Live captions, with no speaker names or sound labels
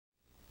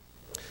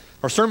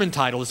Our sermon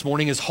title this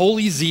morning is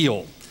Holy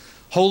Zeal.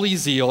 Holy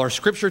Zeal. Our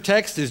scripture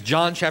text is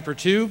John chapter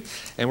 2,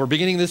 and we're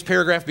beginning this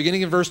paragraph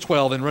beginning in verse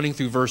 12 and running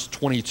through verse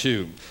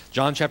 22.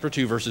 John chapter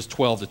 2, verses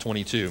 12 to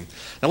 22.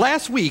 Now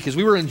last week, as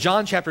we were in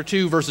John chapter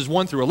 2, verses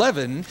 1 through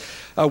 11,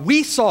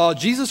 we saw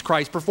Jesus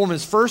Christ perform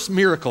his first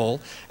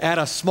miracle at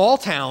a small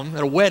town,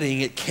 at a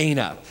wedding at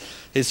Cana.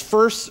 His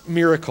first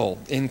miracle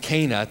in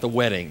Cana at the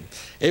wedding.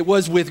 It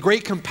was with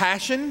great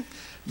compassion,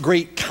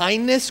 great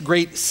kindness,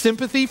 great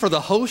sympathy for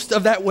the host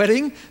of that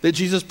wedding that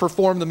Jesus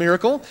performed the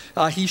miracle.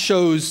 He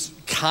shows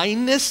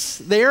kindness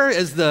there,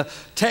 as the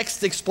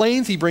text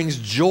explains. He brings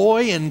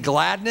joy and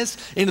gladness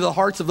into the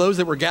hearts of those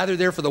that were gathered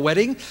there for the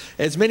wedding.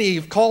 As many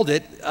have called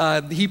it,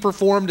 he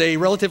performed a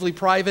relatively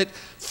private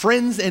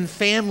friends and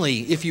family,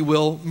 if you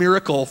will,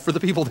 miracle for the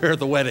people there at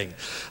the wedding.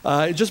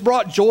 It just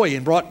brought joy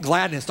and brought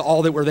gladness to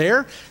all that were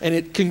there. And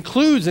it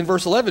concludes in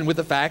verse 11 with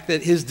the fact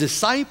that his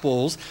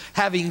disciples,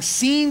 having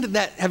seen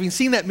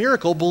that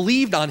miracle,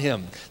 believed on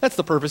him. That's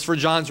the purpose for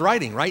John's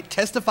writing, right?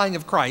 Testifying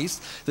of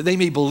Christ, that they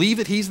may believe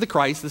that he's the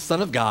Christ, the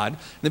Son of God, and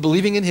that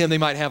believing in him they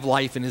might have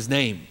life in his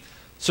name.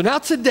 So now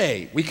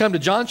today, we come to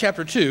John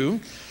chapter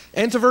 2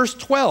 and to verse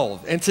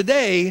 12. And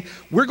today,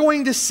 we're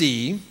going to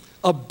see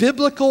a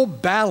biblical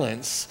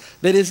balance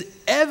that is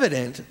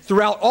evident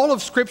throughout all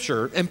of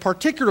Scripture, and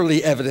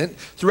particularly evident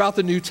throughout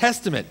the New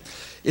Testament.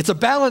 It's a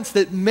balance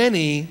that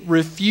many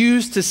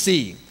refuse to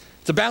see.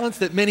 It's a balance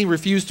that many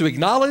refuse to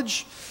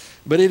acknowledge,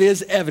 but it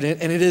is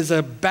evident, and it is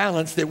a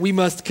balance that we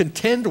must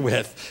contend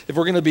with if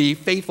we're going to be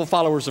faithful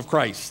followers of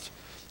Christ.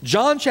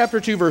 John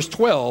chapter 2, verse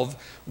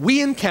 12,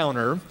 we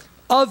encounter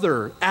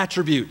other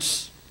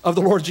attributes of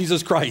the Lord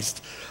Jesus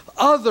Christ,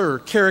 other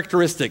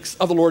characteristics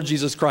of the Lord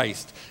Jesus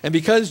Christ. And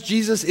because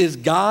Jesus is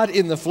God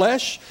in the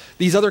flesh,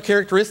 these other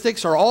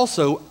characteristics are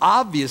also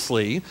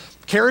obviously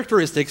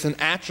characteristics and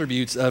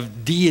attributes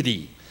of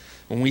deity.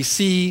 When we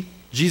see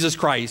Jesus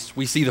Christ,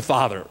 we see the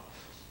Father.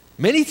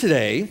 Many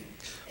today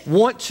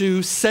want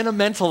to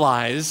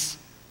sentimentalize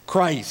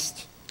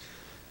Christ.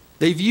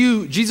 They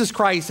view Jesus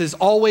Christ as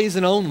always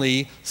and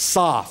only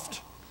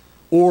soft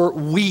or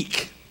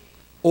weak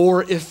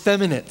or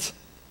effeminate.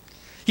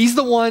 He's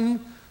the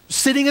one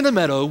sitting in the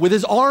meadow with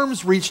his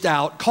arms reached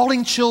out,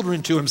 calling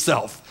children to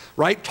himself,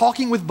 right?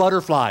 Talking with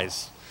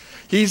butterflies.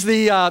 He's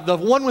the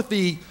one with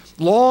the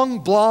long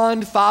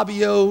blonde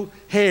Fabio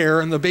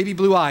hair and the baby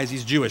blue eyes.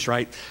 He's Jewish,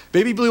 right?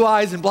 Baby blue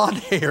eyes and blonde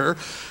hair,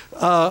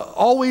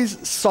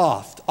 always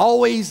soft,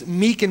 always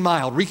meek and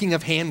mild, reeking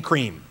of hand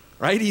cream,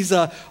 right? He's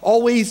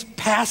always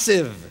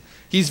passive.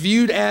 He's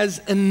viewed as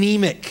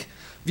anemic,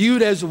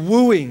 viewed as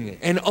wooing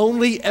and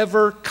only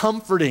ever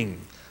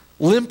comforting,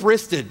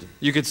 limp-wristed,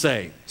 you could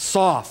say,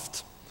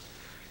 soft.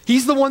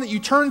 He's the one that you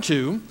turn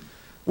to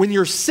when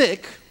you're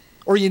sick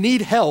or you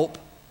need help,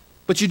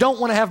 but you don't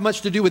want to have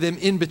much to do with him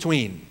in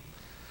between.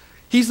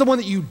 He's the one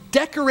that you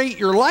decorate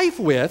your life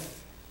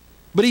with,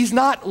 but he's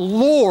not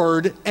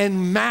Lord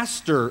and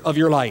master of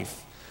your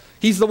life.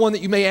 He's the one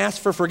that you may ask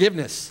for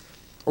forgiveness,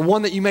 or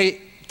one that you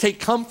may take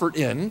comfort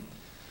in,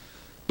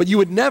 but you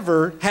would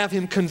never have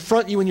him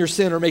confront you in your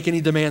sin or make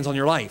any demands on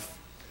your life.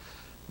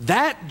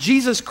 That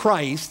Jesus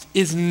Christ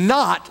is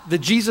not the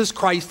Jesus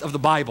Christ of the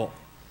Bible.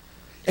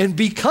 And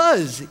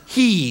because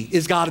he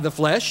is God in the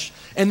flesh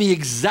and the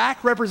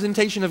exact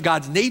representation of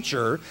God's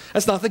nature,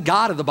 that's not the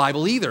God of the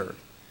Bible either.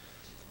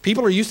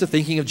 People are used to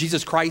thinking of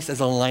Jesus Christ as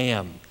a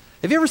lamb.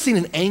 Have you ever seen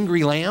an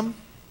angry lamb?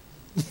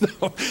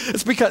 No,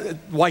 it's because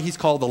why he's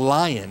called the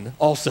lion,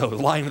 also the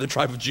lion of the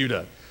tribe of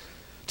Judah.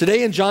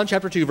 Today in John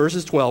chapter 2,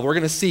 verses 12, we're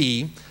going to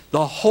see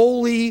the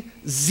holy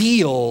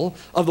zeal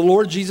of the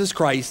Lord Jesus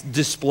Christ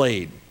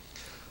displayed.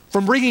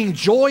 From bringing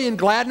joy and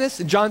gladness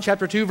in John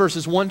chapter 2,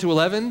 verses 1 to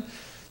 11,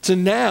 to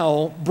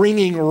now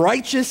bringing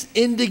righteous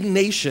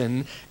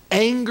indignation,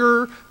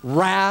 anger,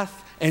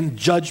 wrath, and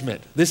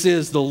judgment. This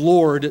is the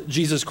Lord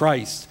Jesus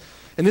Christ.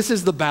 And this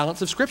is the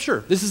balance of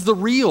Scripture. This is the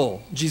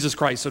real Jesus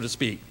Christ, so to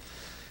speak.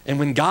 And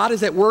when God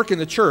is at work in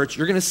the church,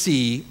 you're going to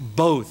see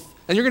both.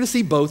 And you're going to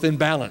see both in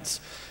balance.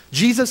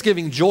 Jesus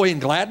giving joy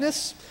and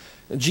gladness,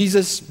 and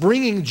Jesus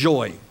bringing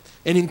joy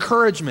and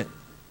encouragement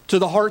to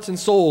the hearts and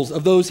souls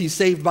of those he's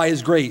saved by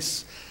his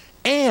grace.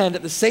 And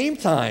at the same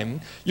time,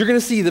 you're going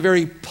to see the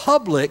very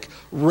public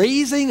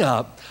raising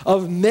up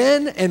of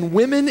men and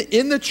women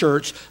in the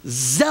church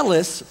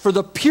zealous for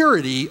the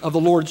purity of the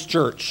Lord's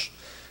church.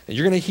 And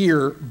you're going to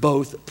hear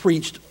both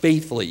preached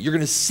faithfully. You're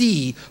going to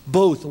see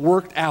both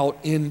worked out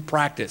in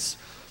practice.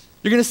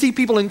 You're going to see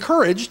people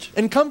encouraged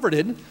and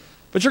comforted,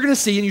 but you're going to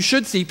see, and you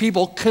should see,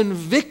 people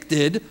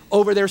convicted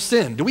over their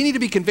sin. Do we need to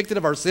be convicted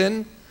of our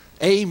sin?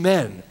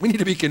 Amen. We need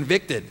to be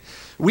convicted.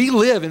 We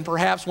live in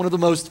perhaps one of the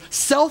most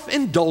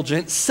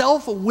self-indulgent,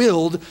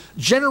 self-willed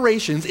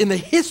generations in the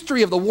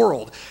history of the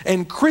world.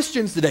 And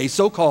Christians today,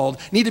 so-called,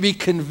 need to be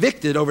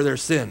convicted over their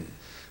sin.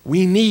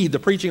 We need the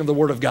preaching of the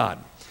Word of God.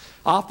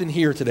 I often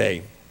hear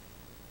today,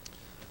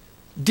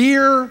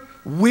 dear,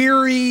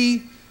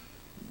 weary,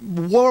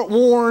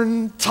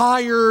 worn,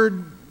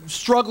 tired,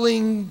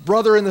 struggling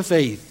brother in the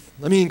faith,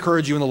 let me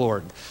encourage you in the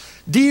Lord.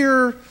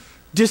 Dear,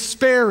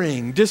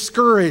 despairing,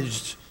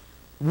 discouraged,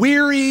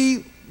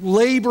 weary,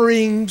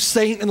 laboring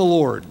saint in the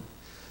Lord.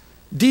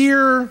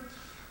 Dear,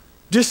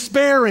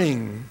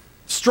 despairing,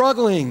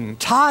 struggling,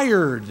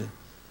 tired,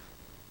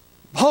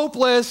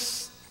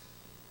 hopeless,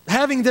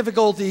 having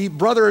difficulty,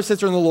 brother or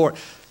sister in the Lord.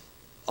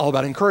 All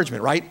about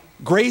encouragement, right?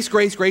 Grace,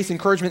 grace, grace,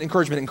 encouragement,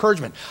 encouragement,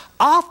 encouragement.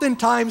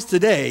 Oftentimes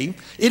today,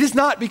 it is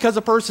not because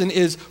a person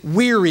is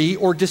weary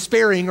or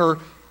despairing or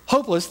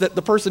hopeless that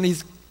the person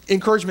needs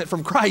encouragement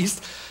from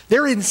Christ.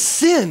 They're in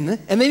sin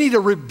and they need a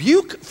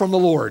rebuke from the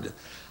Lord.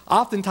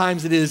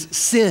 Oftentimes it is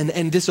sin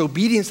and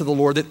disobedience to the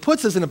Lord that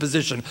puts us in a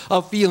position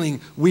of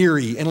feeling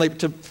weary. And like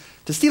to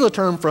steal a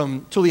term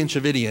from Tullian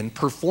Shavidian,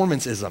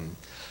 performanceism.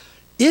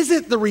 Is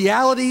it the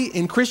reality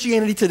in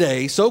Christianity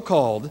today,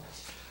 so-called,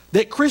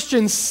 that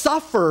Christians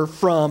suffer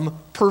from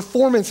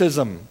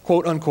performanceism,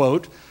 quote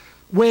unquote,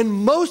 when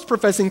most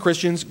professing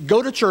Christians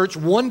go to church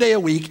one day a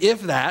week,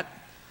 if that?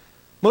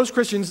 Most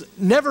Christians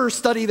never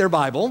study their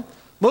Bible.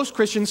 Most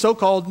Christians,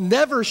 so-called,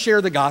 never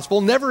share the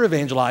gospel, never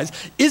evangelize.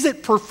 Is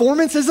it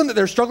performanceism that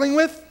they're struggling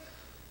with?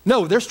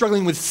 No, they're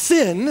struggling with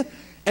sin,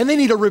 and they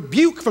need a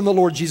rebuke from the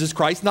Lord Jesus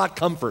Christ, not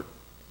comfort.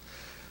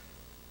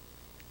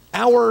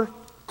 Our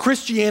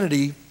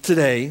Christianity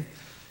today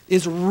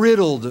is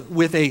riddled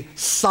with a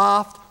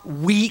soft,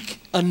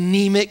 weak,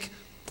 anemic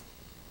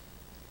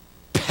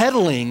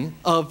peddling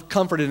of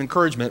comfort and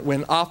encouragement,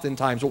 when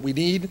oftentimes what we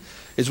need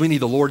is we need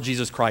the Lord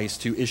Jesus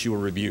Christ to issue a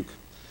rebuke.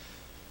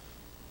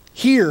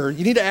 Here,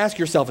 you need to ask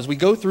yourself as we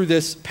go through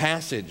this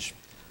passage,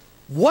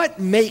 what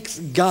makes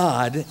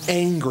God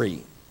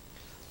angry?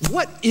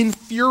 What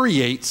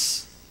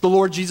infuriates the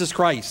Lord Jesus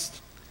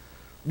Christ?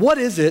 What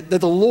is it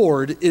that the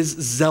Lord is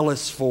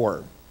zealous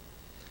for?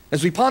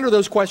 As we ponder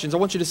those questions, I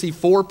want you to see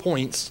 4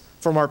 points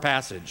from our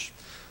passage.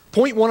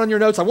 Point 1 on your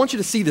notes, I want you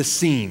to see the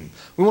scene.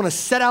 We want to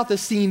set out the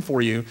scene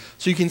for you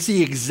so you can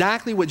see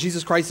exactly what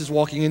Jesus Christ is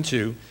walking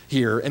into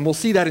here, and we'll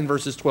see that in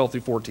verses 12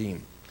 through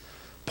 14.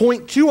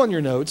 Point 2 on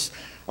your notes,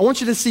 I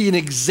want you to see an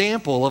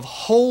example of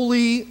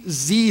holy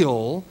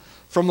zeal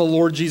from the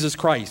Lord Jesus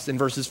Christ in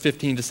verses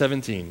 15 to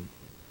 17.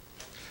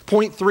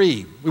 Point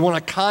 3, we want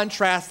to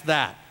contrast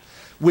that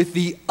with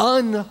the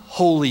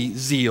unholy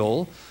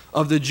zeal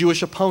of the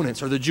Jewish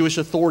opponents or the Jewish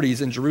authorities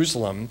in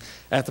Jerusalem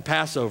at the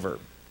Passover.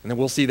 And then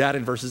we'll see that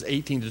in verses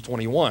 18 to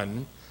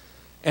 21.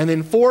 And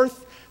then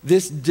fourth,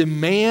 this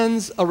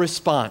demands a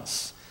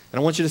response.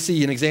 And I want you to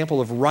see an example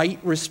of right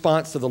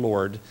response to the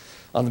Lord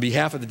on the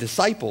behalf of the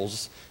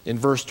disciples in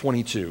verse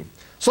 22.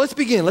 So let's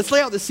begin. Let's lay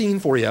out the scene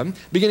for you,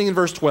 beginning in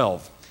verse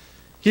 12.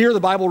 Here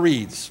the Bible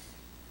reads,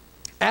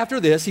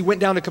 "After this, he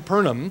went down to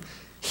Capernaum,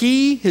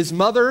 he, his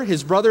mother,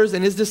 his brothers,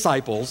 and his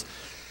disciples,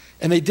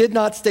 and they did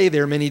not stay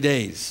there many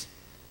days.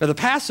 Now the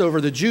Passover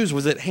of the Jews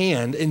was at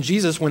hand, and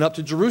Jesus went up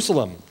to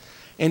Jerusalem.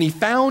 And he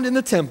found in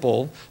the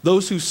temple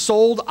those who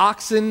sold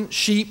oxen,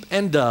 sheep,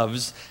 and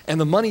doves, and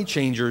the money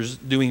changers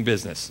doing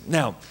business."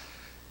 Now,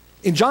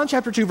 in John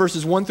chapter 2,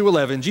 verses 1 through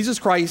 11, Jesus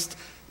Christ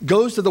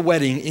goes to the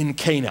wedding in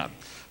Cana.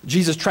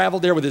 Jesus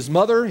traveled there with his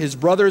mother, his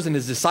brothers, and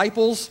his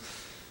disciples.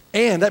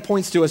 And that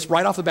points to us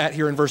right off the bat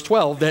here in verse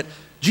 12 that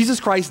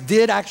Jesus Christ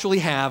did actually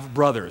have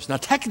brothers. Now,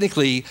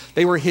 technically,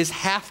 they were his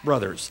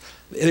half-brothers.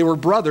 They were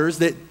brothers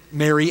that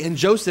Mary and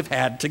Joseph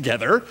had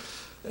together.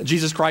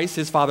 Jesus Christ,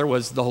 his father,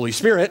 was the Holy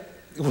Spirit,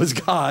 was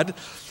God,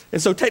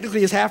 and so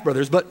technically his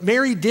half-brothers, but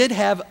Mary did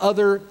have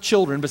other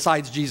children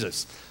besides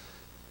Jesus.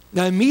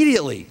 Now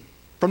immediately,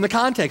 from the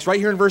context right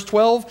here in verse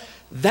 12,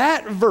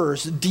 that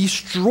verse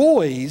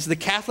destroys the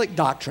Catholic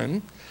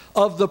doctrine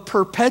of the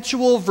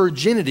perpetual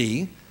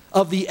virginity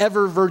of the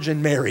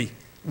ever-virgin Mary.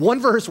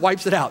 One verse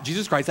wipes it out.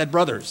 Jesus Christ had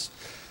brothers.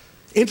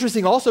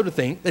 Interesting also to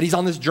think that he's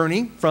on this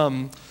journey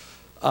from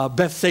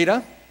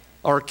Bethsaida,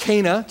 or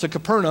Cana, to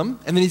Capernaum,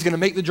 and then he's going to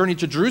make the journey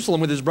to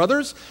Jerusalem with his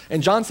brothers,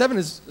 and John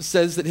 7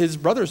 says that his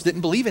brothers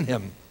didn't believe in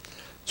him.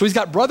 So he's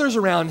got brothers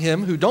around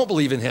him who don't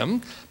believe in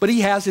him, but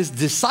he has his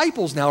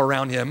disciples now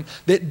around him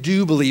that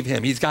do believe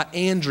him. He's got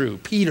Andrew,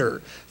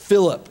 Peter,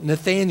 Philip,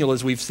 Nathanael,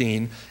 as we've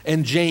seen,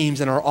 and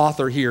James, and our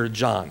author here,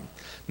 John.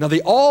 Now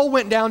they all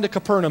went down to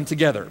Capernaum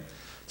together.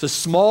 It's a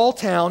small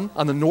town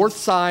on the north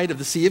side of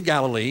the Sea of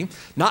Galilee,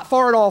 not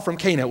far at all from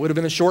Cana. It would have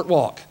been a short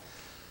walk.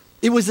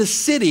 It was a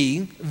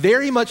city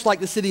very much like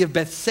the city of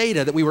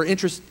Bethsaida that we were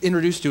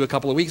introduced to a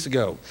couple of weeks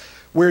ago,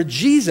 where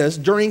Jesus,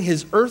 during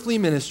his earthly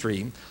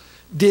ministry,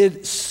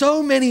 did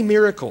so many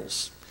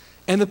miracles.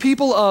 And the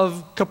people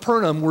of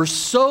Capernaum were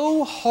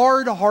so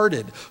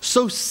hard-hearted,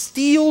 so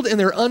steeled in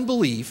their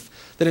unbelief,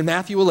 that in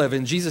Matthew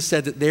 11, Jesus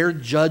said that their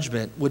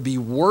judgment would be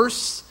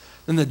worse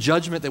than the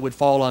judgment that would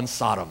fall on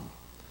Sodom.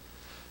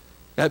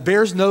 That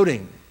bears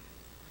noting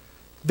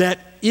that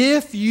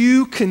if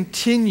you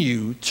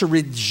continue to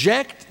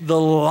reject the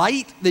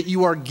light that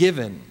you are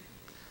given,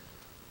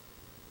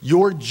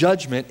 your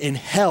judgment in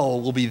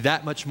hell will be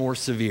that much more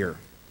severe.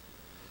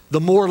 The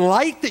more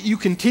light that you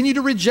continue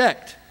to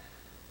reject,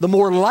 the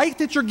more light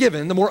that you're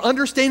given, the more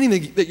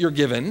understanding that you're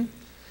given,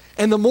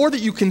 and the more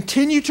that you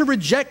continue to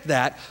reject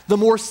that, the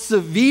more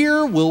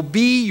severe will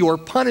be your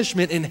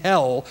punishment in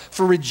hell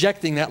for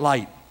rejecting that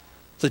light.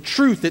 It's a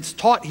truth that's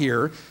taught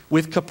here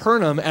with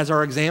Capernaum as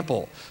our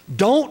example.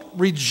 Don't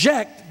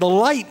reject the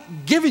light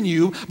given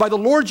you by the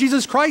Lord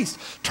Jesus Christ.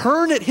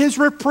 Turn at his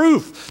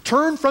reproof.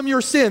 Turn from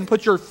your sin.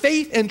 Put your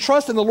faith and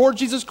trust in the Lord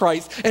Jesus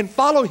Christ and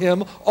follow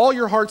him all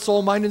your heart,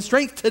 soul, mind, and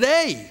strength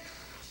today,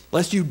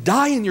 lest you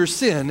die in your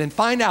sin and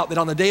find out that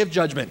on the day of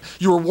judgment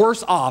you are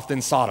worse off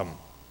than Sodom.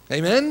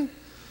 Amen?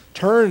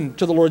 Turn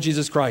to the Lord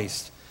Jesus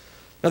Christ.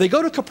 Now they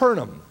go to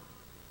Capernaum.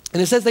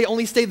 And it says they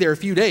only stayed there a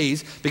few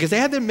days because they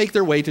had to make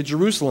their way to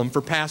Jerusalem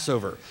for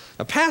Passover.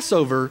 Now,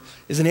 Passover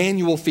is an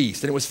annual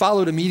feast, and it was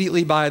followed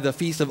immediately by the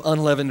Feast of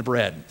Unleavened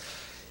Bread.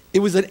 It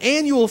was an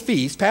annual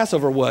feast,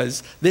 Passover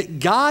was, that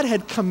God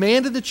had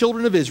commanded the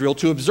children of Israel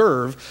to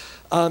observe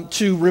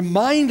to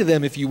remind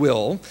them, if you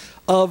will,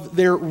 of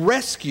their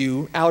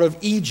rescue out of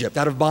Egypt,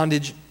 out of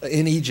bondage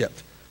in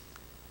Egypt.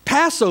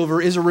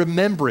 Passover is a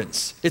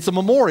remembrance. It's a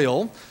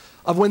memorial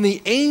of when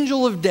the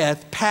angel of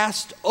death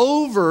passed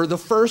over the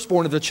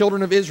firstborn of the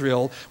children of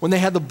Israel when they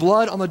had the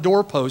blood on the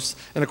doorposts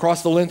and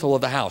across the lintel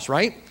of the house,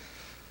 right?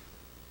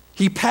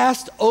 He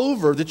passed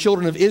over the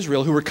children of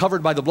Israel who were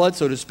covered by the blood,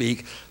 so to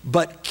speak,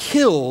 but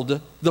killed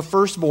the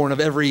firstborn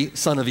of every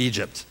son of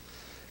Egypt.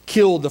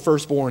 Killed the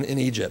firstborn in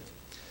Egypt.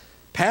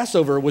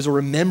 Passover was a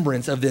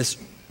remembrance of this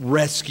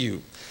rescue.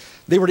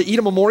 They were to eat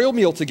a memorial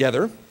meal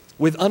together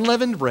with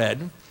unleavened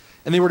bread,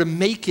 and they were to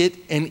make it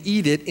and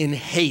eat it in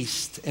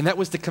haste. And that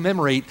was to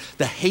commemorate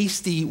the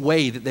hasty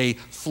way that they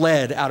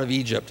fled out of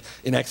Egypt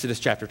in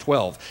Exodus chapter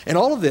 12. And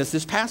all of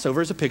this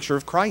Passover is a picture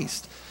of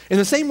Christ. In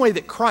the same way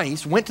that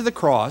Christ went to the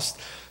cross,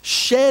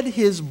 shed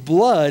his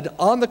blood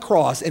on the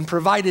cross, and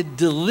provided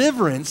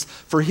deliverance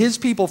for his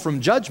people from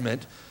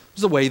judgment,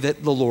 was the way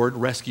that the Lord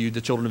rescued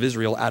the children of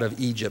Israel out of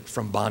Egypt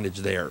from bondage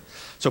there.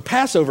 So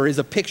Passover is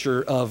a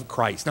picture of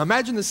Christ. Now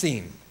imagine the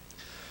scene.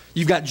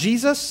 You've got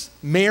Jesus,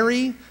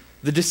 Mary,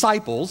 the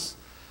disciples.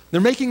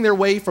 They're making their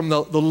way from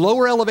the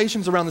lower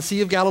elevations around the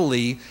Sea of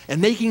Galilee and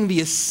making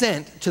the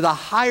ascent to the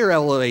higher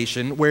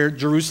elevation where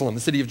Jerusalem, the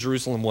city of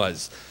Jerusalem,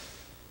 was.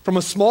 From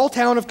a small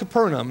town of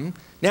Capernaum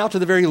now to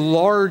the very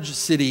large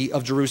city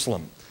of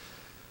Jerusalem.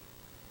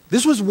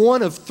 This was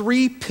one of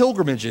 3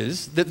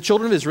 pilgrimages that the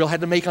children of Israel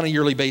had to make on a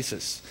yearly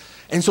basis.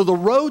 And so the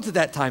roads at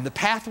that time, the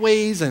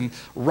pathways and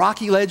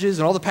rocky ledges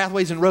and all the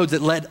pathways and roads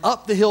that led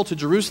up the hill to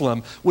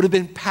Jerusalem would have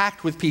been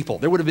packed with people.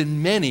 There would have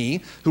been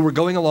many who were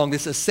going along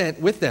this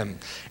ascent with them.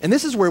 And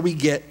this is where we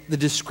get the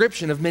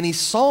description of many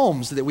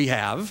psalms that we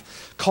have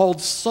called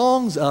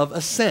songs of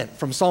ascent,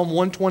 from Psalm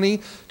 120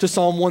 to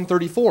Psalm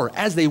 134.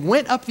 As they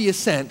went up the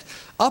ascent,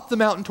 up the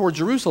mountain toward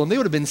Jerusalem, they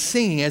would have been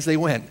singing as they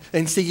went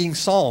and singing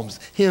psalms,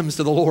 hymns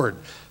to the Lord.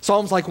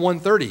 Psalms like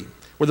 130.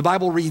 Where the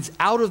Bible reads,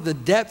 "Out of the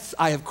depths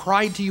I have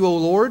cried to you, O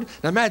Lord."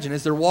 Now imagine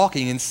as they're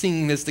walking and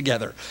singing this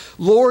together.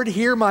 "Lord,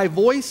 hear my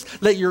voice.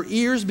 Let your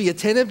ears be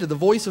attentive to the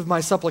voice of my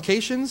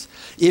supplications.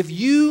 If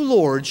you,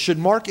 Lord, should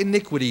mark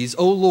iniquities,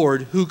 O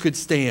Lord, who could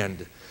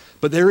stand?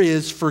 But there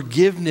is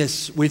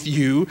forgiveness with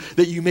you,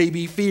 that you may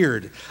be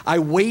feared. I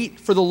wait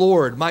for the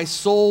Lord. My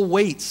soul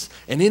waits,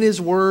 and in his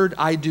word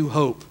I do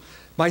hope.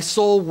 My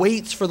soul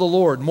waits for the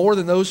Lord, more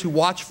than those who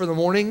watch for the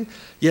morning.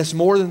 Yes,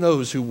 more than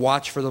those who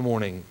watch for the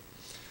morning."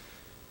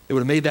 They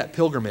would have made that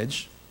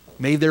pilgrimage,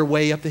 made their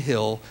way up the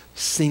hill,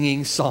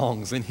 singing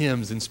songs and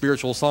hymns and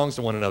spiritual songs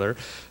to one another,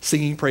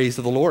 singing praise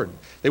to the Lord.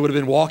 They would have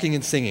been walking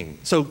and singing.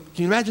 So can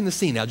you imagine the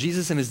scene now?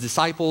 Jesus and his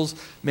disciples,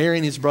 Mary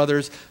and his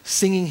brothers,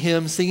 singing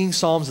hymns, singing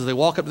psalms as they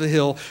walk up the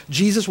hill.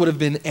 Jesus would have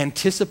been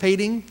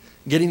anticipating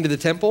getting to the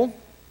temple.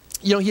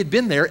 You know, he had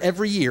been there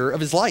every year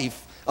of his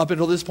life up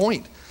until this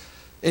point.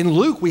 In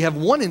Luke, we have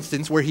one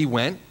instance where he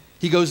went.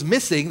 He goes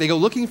missing, they go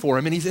looking for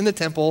him, and he's in the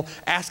temple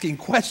asking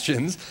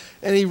questions,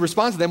 and he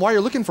responds to them, "While you're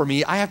looking for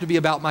me, I have to be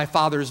about my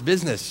Father's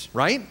business,"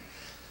 right?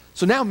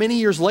 So now, many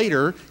years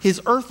later,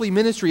 his earthly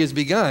ministry has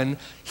begun.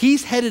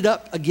 He's headed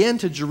up again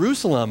to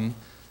Jerusalem,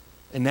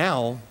 and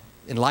now,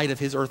 in light of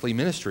his earthly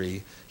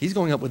ministry, he's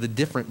going up with a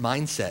different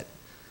mindset.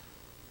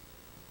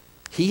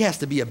 He has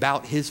to be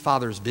about his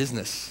Father's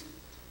business,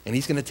 and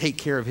he's going to take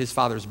care of his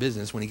Father's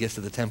business when he gets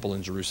to the temple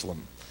in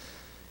Jerusalem.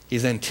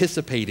 He's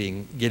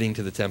anticipating getting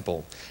to the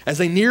temple. As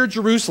they near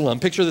Jerusalem,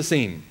 picture the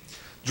scene.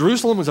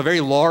 Jerusalem was a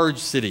very large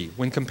city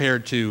when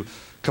compared to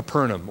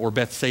Capernaum or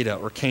Bethsaida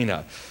or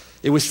Cana.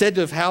 It was said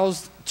to have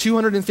housed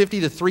 250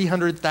 to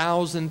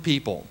 300,000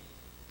 people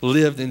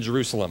lived in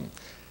Jerusalem.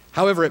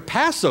 However, at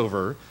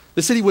Passover,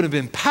 the city would have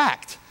been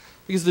packed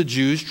because of the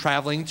Jews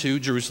traveling to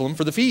Jerusalem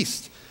for the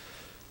feast.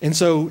 And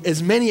so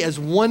as many as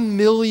 1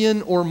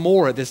 million or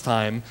more at this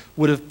time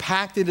would have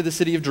packed into the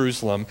city of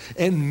Jerusalem,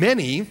 and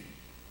many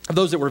of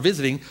those that were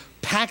visiting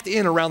packed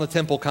in around the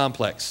temple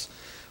complex.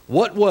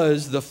 What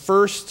was the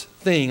first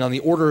thing on the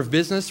order of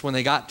business when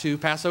they got to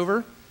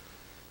Passover?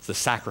 It's the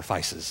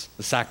sacrifices,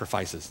 the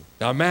sacrifices.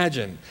 Now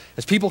imagine,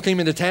 as people came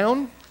into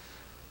town,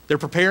 they're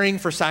preparing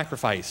for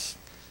sacrifice.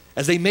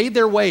 As they made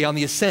their way on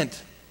the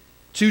ascent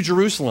to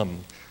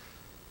Jerusalem,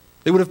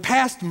 they would have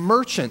passed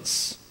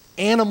merchants,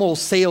 animal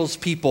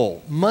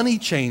salespeople, money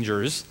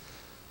changers,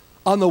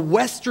 on the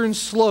western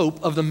slope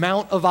of the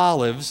Mount of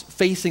Olives,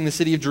 facing the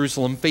city of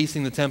Jerusalem,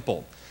 facing the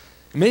temple.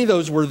 Many of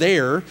those were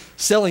there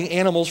selling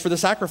animals for the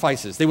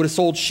sacrifices. They would have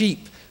sold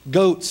sheep,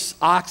 goats,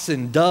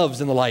 oxen,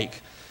 doves, and the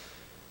like.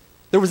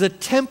 There was a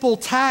temple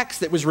tax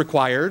that was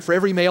required for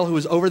every male who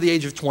was over the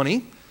age of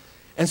 20.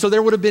 And so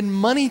there would have been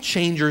money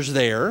changers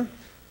there,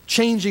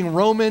 changing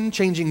Roman,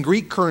 changing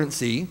Greek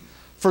currency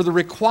for the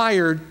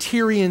required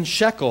Tyrian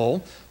shekel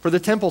for the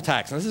temple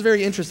tax. And this is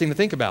very interesting to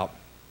think about.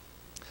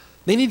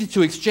 They needed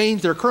to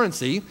exchange their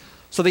currency,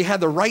 so they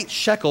had the right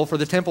shekel for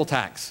the temple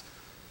tax.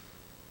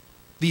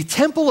 The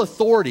temple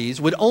authorities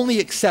would only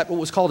accept what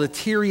was called a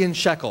Tyrian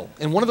shekel.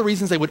 And one of the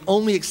reasons they would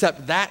only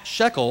accept that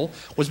shekel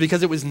was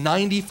because it was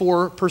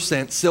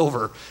 94%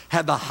 silver,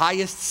 had the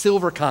highest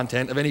silver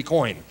content of any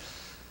coin.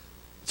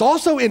 It's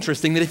also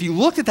interesting that if you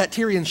looked at that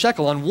Tyrian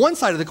shekel, on one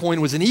side of the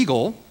coin was an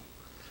eagle,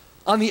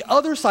 on the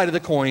other side of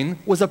the coin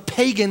was a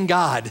pagan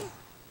god.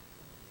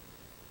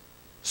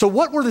 So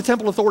what were the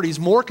temple authorities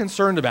more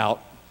concerned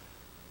about?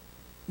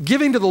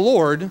 Giving to the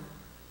Lord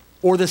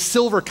or the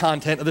silver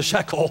content of the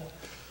shekel?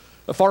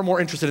 Far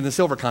more interested in the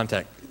silver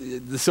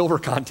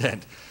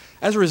content.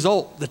 As a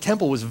result, the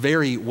temple was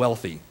very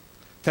wealthy.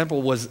 The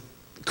temple was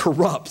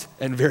corrupt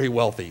and very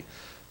wealthy.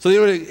 So they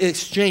would have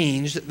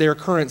exchanged their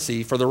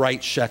currency for the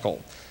right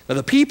shekel. Now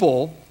the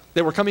people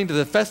that were coming to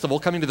the festival,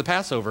 coming to the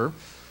Passover,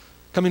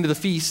 coming to the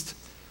feast,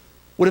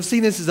 would have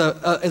seen this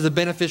as a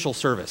beneficial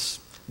service.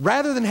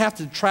 Rather than have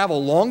to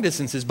travel long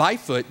distances by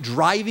foot,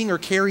 driving or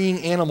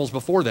carrying animals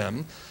before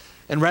them,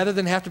 and rather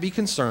than have to be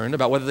concerned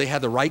about whether they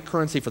had the right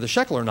currency for the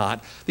shekel or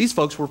not, these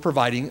folks were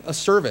providing a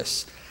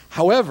service.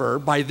 However,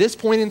 by this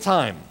point in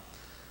time,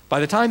 by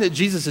the time that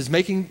Jesus is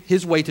making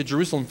his way to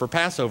Jerusalem for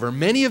Passover,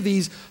 many of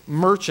these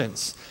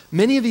merchants,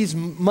 many of these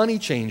money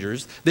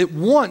changers that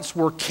once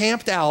were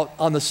camped out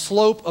on the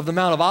slope of the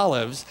Mount of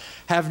Olives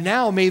have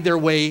now made their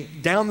way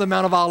down the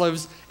Mount of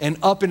Olives and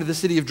up into the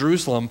city of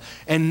Jerusalem,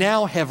 and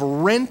now have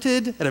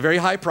rented, at a very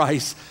high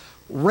price,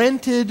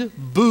 rented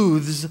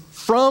booths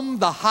from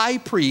the high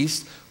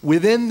priest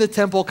within the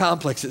temple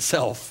complex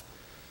itself.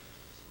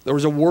 There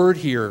was a word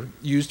here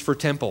used for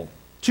temple.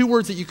 Two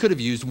words that you could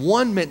have used.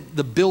 One meant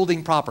the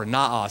building proper,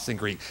 naos in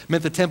Greek,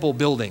 meant the temple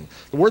building.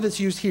 The word that's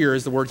used here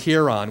is the word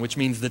hieron, which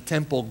means the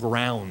temple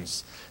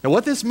grounds. Now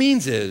what this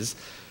means is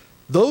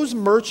those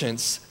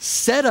merchants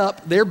set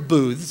up their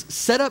booths,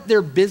 set up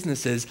their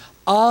businesses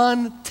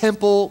on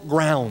temple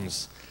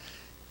grounds,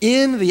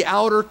 in the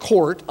outer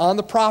court on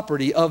the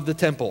property of the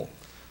temple.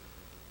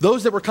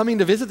 Those that were coming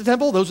to visit the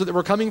temple, those that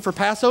were coming for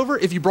Passover,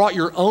 if you brought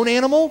your own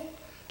animal,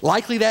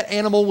 likely that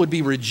animal would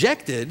be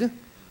rejected,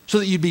 so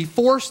that you'd be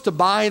forced to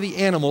buy the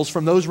animals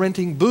from those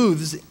renting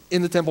booths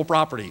in the temple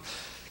property.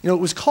 You know,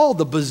 it was called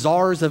the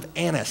Bazaars of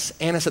Annas.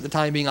 Annas at the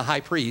time being a high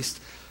priest.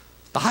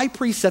 The high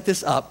priest set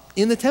this up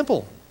in the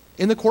temple,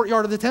 in the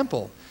courtyard of the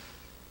temple.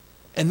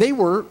 And they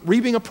were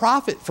reaping a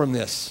profit from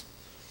this.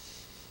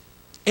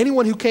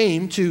 Anyone who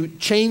came to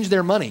change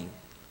their money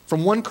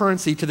from one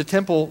currency to the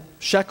temple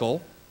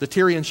shekel, the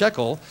Tyrian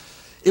shekel,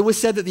 it was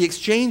said that the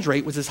exchange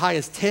rate was as high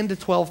as 10 to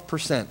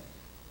 12%.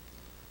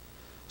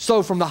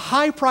 So from the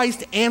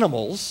high-priced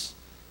animals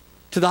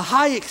to the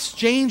high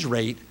exchange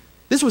rate,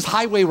 this was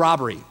highway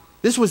robbery.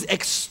 This was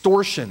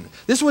extortion.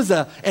 This was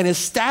an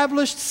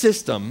established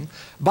system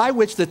by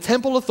which the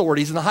temple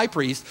authorities and the high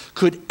priest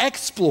could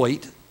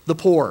exploit the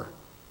poor.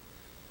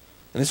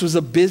 And this was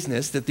a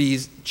business that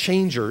these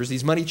changers,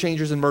 these money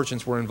changers and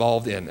merchants were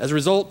involved in. As a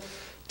result,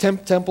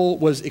 temple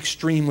was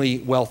extremely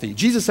wealthy.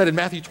 Jesus said in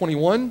Matthew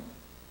 21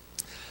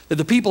 that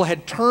the people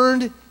had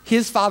turned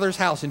his father's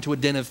house into a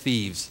den of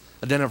thieves,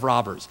 a den of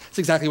robbers. That's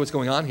exactly what's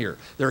going on here.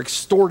 They're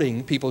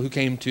extorting people who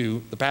came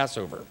to the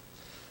Passover.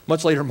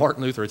 Much later,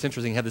 Martin Luther, it's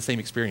interesting, had the same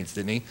experience,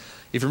 didn't he?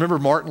 If you remember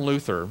Martin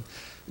Luther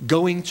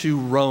going to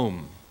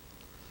Rome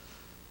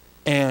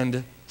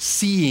and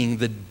seeing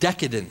the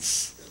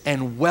decadence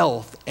and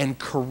wealth and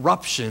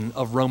corruption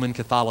of Roman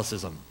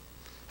Catholicism,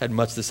 had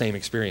much the same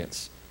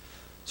experience.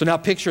 So now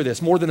picture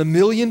this, more than 1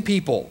 million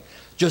people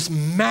just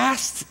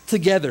massed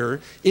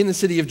together in the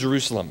city of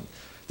Jerusalem.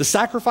 The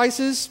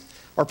sacrifices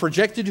are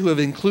projected to have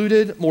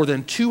included more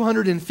than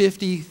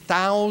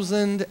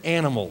 250,000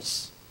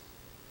 animals.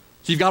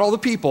 So you've got all the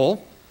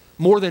people,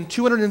 more than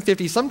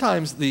 250,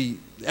 sometimes the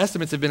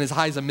estimates have been as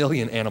high as 1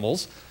 million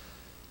animals.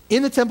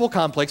 In the temple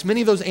complex,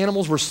 many of those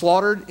animals were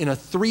slaughtered in a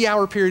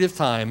 3-hour period of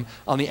time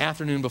on the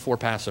afternoon before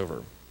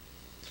Passover.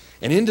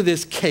 And into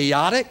this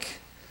chaotic,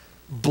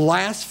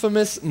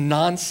 blasphemous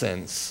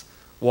nonsense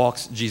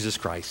walks Jesus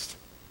Christ.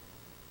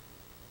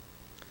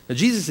 Now,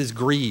 Jesus is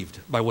grieved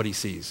by what he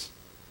sees.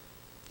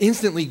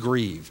 Instantly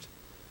grieved.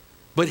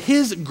 But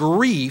his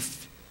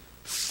grief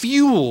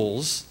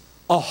fuels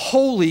a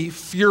holy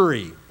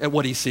fury at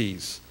what he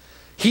sees.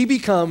 He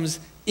becomes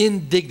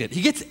indignant.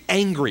 He gets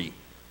angry.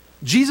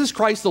 Jesus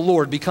Christ the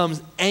Lord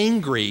becomes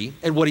angry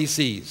at what he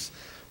sees.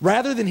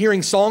 Rather than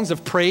hearing songs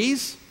of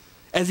praise,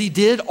 as he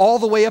did all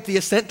the way up the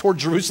ascent toward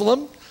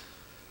Jerusalem,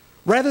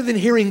 rather than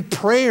hearing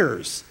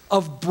prayers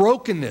of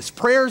brokenness,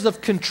 prayers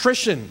of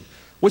contrition,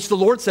 which the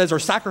Lord says are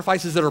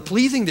sacrifices that are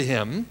pleasing to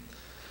him,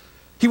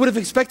 he would have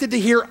expected to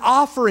hear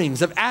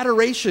offerings of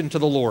adoration to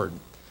the Lord.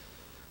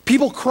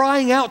 People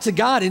crying out to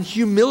God in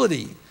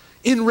humility,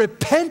 in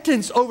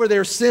repentance over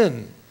their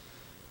sin.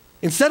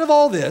 Instead of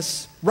all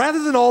this,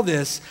 rather than all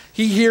this,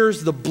 he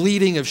hears the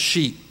bleating of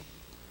sheep,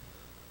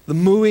 the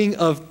mooing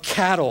of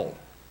cattle,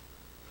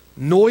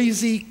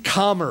 noisy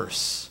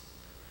commerce,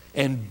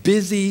 and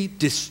busy,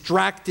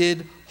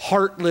 distracted,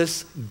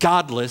 heartless,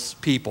 godless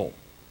people.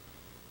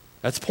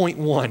 That's point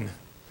one.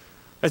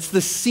 That's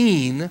the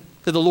scene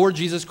that the Lord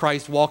Jesus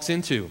Christ walks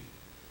into.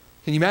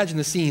 Can you imagine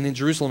the scene in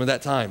Jerusalem at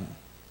that time?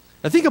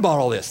 Now think about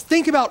all this.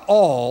 Think about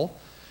all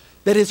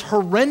that is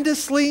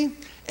horrendously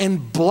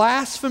and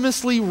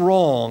blasphemously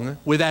wrong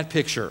with that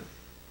picture.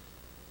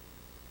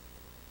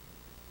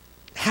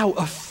 How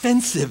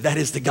offensive that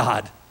is to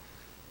God.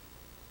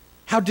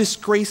 How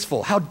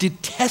disgraceful, how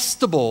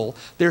detestable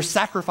their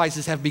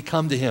sacrifices have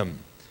become to him.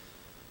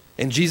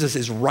 And Jesus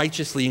is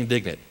righteously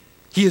indignant.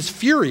 He is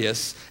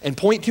furious, and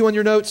point two on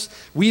your notes,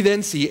 we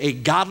then see a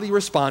godly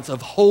response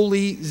of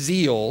holy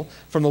zeal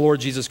from the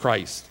Lord Jesus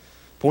Christ.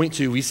 Point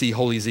two, we see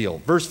holy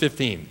zeal. Verse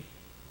 15.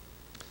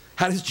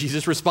 How does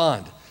Jesus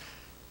respond?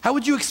 How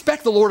would you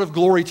expect the Lord of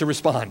glory to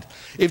respond?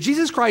 If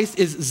Jesus Christ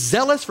is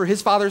zealous for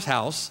his Father's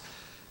house,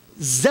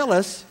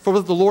 zealous for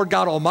what the Lord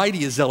God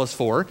Almighty is zealous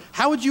for,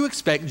 how would you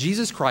expect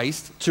Jesus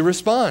Christ to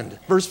respond?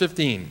 Verse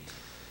 15.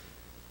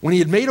 When he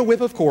had made a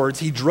whip of cords,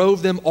 he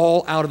drove them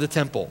all out of the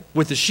temple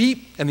with the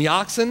sheep and the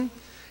oxen,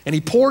 and he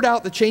poured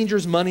out the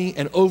changers' money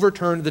and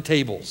overturned the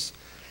tables.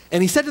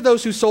 And he said to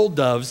those who sold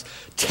doves,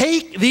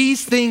 "Take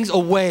these things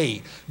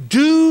away.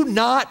 Do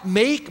not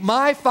make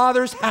my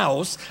Father's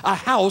house a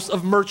house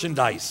of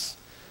merchandise."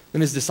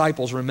 Then his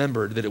disciples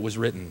remembered that it was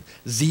written,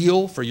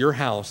 "Zeal for your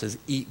house has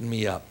eaten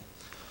me up."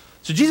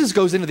 So Jesus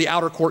goes into the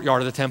outer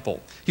courtyard of the temple.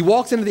 He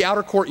walks into the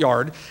outer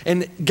courtyard,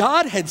 and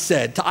God had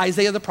said to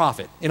Isaiah the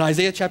prophet in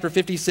Isaiah chapter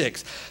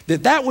 56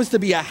 that that was to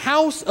be a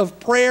house of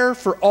prayer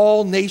for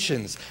all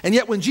nations. And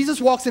yet when Jesus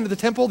walks into the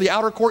temple, the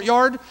outer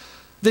courtyard,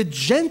 the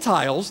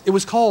Gentiles, it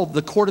was called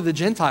the court of the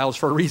Gentiles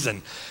for a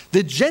reason.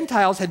 The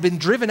Gentiles had been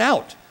driven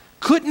out,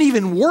 couldn't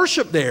even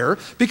worship there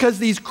because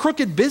these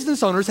crooked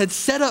business owners had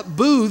set up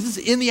booths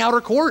in the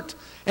outer court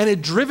and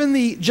had driven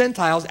the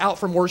Gentiles out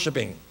from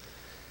worshiping.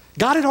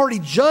 God had already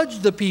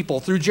judged the people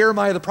through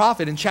Jeremiah the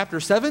prophet in chapter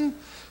 7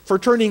 for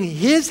turning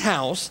his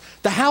house,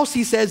 the house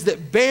he says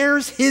that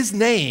bears his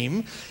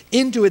name,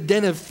 into a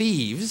den of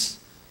thieves.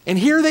 And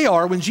here they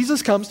are when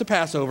Jesus comes to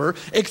Passover,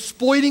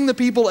 exploiting the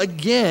people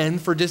again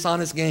for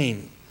dishonest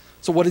gain.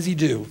 So what does he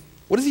do?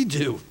 What does he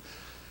do?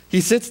 He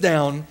sits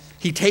down,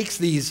 he takes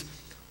these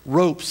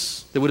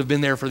ropes that would have been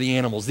there for the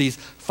animals, these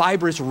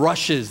fibrous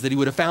rushes that he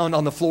would have found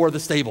on the floor of the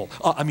stable,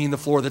 the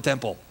floor of the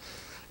temple.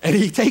 And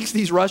he takes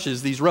these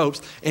rushes, these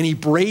ropes, and he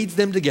braids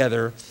them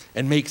together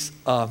and makes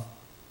a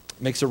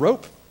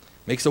rope,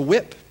 makes a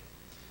whip.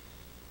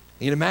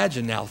 You can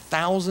imagine now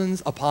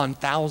thousands upon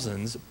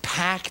thousands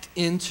packed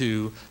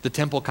into the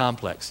temple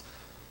complex,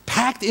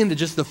 packed into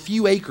just the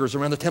few acres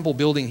around the temple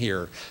building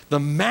here. The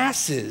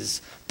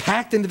masses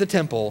packed into the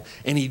temple,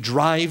 and he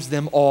drives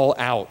them all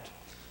out.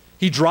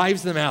 He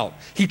drives them out.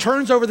 He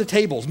turns over the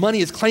tables. Money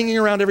is clanging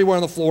around everywhere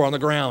on the floor, on the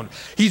ground.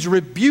 He's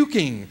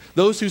rebuking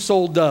those who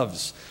sold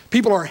doves.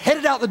 People are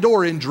headed out the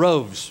door in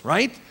droves,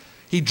 right?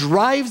 He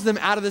drives them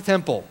out of the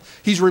temple.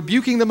 He's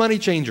rebuking the money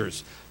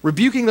changers,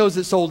 rebuking those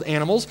that sold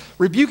animals,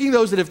 rebuking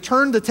those that have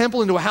turned the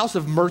temple into a house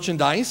of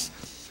merchandise,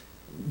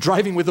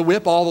 driving with the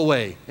whip all the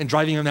way and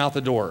driving them out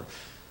the door.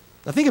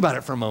 Now think about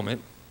it for a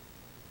moment.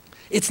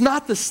 It's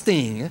not the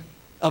sting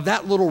of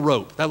that little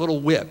rope, that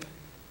little whip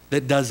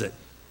that does it.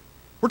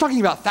 We're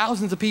talking about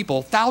thousands of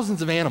people,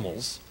 thousands of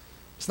animals.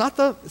 It's not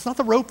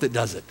the rope that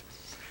does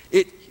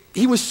it.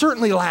 He was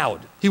certainly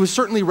loud. He was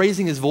certainly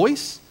raising his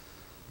voice,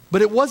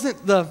 but it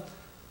wasn't the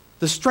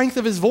strength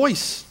of his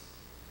voice.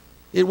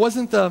 It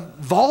wasn't the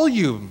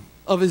volume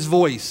of his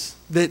voice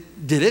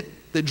that did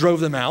it, that drove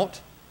them out.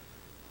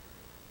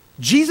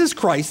 Jesus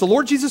Christ, the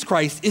Lord Jesus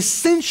Christ,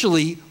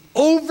 essentially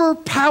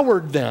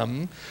overpowered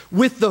them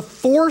with the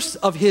force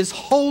of his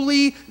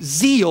holy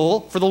zeal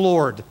for the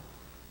Lord.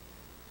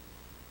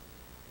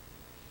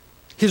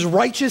 His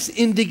righteous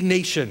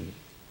indignation.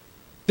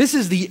 This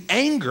is the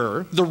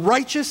anger, the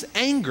righteous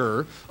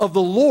anger of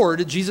the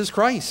Lord Jesus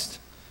Christ.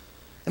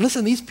 And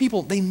listen, these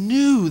people, they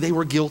knew they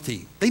were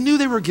guilty. They knew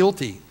they were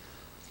guilty.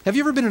 Have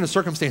you ever been in a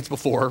circumstance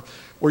before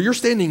where you're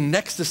standing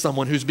next to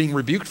someone who's being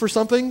rebuked for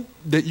something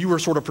that you were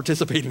sort of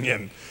participating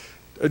in?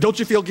 Don't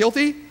you feel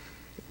guilty?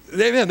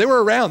 They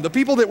were around. The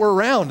people that were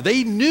around,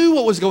 they knew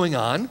what was going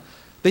on.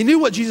 They knew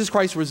what Jesus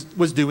Christ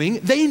was doing.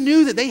 They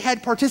knew that they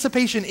had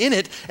participation in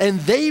it,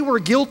 and they were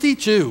guilty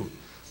too.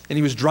 And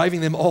he was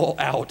driving them all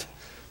out.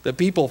 The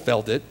people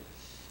felt it.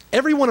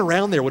 Everyone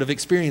around there would have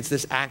experienced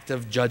this act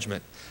of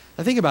judgment.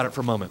 Now think about it for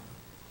a moment.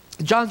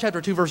 In John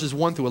chapter 2, verses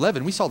 1 through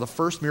 11, we saw the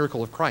first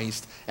miracle of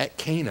Christ at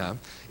Cana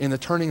in the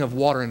turning of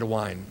water into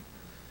wine.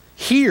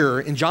 Here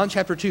in John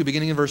chapter 2,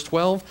 beginning in verse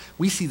 12,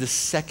 we see the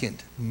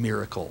second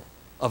miracle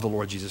of the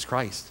Lord Jesus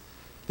Christ.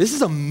 This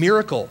is a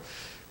miracle.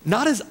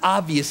 not as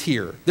obvious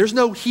here. There's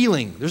no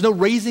healing. There's no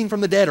raising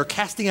from the dead or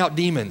casting out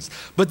demons.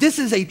 But this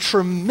is a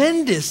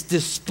tremendous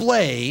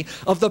display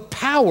of the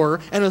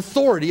power and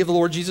authority of the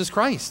Lord Jesus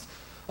Christ.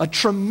 A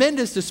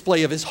tremendous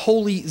display of his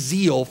holy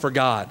zeal for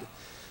God.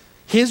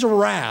 His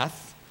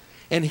wrath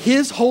and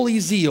his holy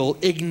zeal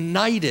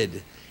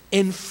ignited,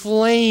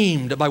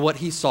 inflamed by what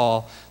he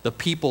saw the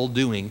people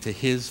doing to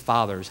his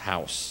Father's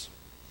house.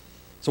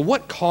 So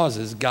what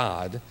causes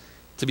God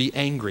to be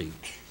angry?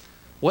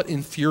 What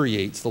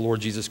infuriates the Lord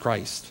Jesus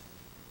Christ?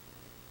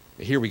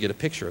 Here we get a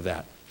picture of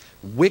that.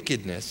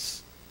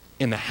 Wickedness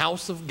in the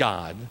house of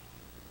God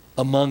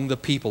among the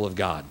people of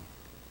God.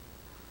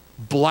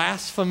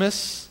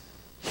 Blasphemous,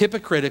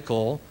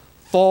 hypocritical,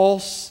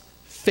 false,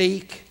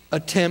 fake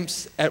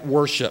attempts at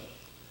worship.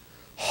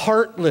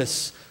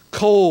 Heartless,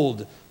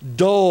 cold,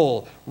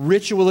 dull,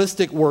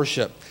 ritualistic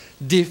worship.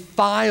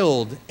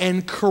 Defiled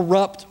and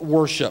corrupt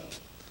worship.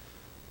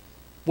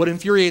 What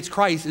infuriates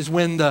Christ is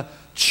when the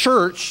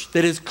church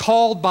that is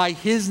called by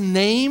his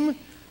name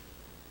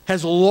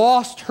has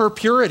lost her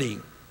purity,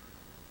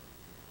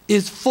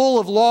 is full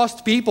of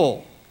lost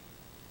people,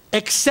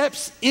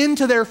 accepts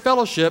into their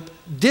fellowship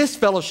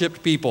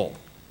disfellowshipped people.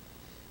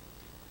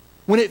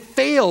 When it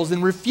fails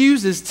and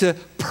refuses to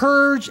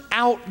purge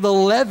out the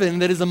leaven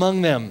that is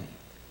among them.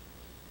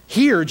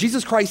 Here,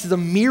 Jesus Christ is a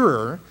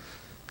mirror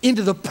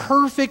into the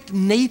perfect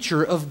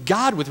nature of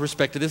God with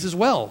respect to this as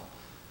well.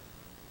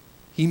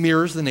 He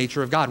mirrors the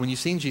nature of God. When you've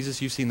seen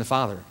Jesus, you've seen the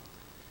Father.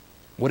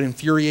 What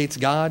infuriates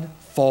God?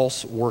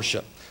 False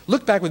worship.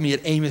 Look back with me at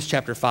Amos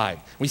chapter 5.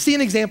 We see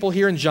an example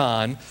here in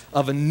John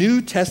of a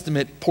New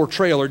Testament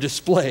portrayal or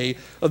display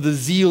of the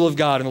zeal of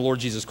God in the Lord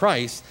Jesus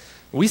Christ.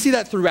 We see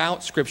that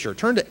throughout Scripture.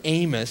 Turn to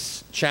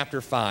Amos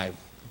chapter 5.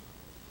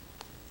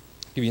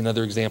 I'll give you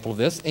another example of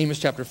this. Amos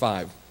chapter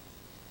 5.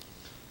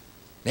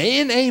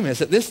 In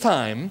Amos, at this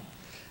time,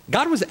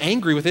 God was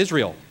angry with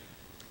Israel.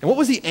 And what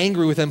was he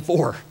angry with them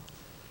for?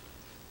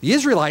 The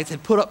Israelites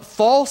had put up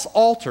false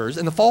altars,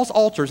 and the false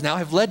altars now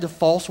have led to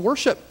false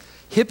worship.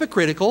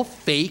 Hypocritical,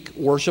 fake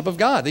worship of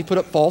God. They put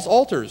up false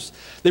altars.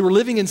 They were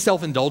living in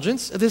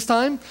self-indulgence at this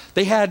time.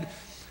 They had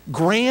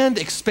grand,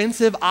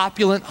 expensive,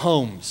 opulent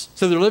homes.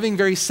 So they're living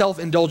very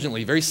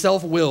self-indulgently, very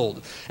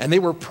self-willed, and they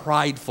were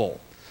prideful.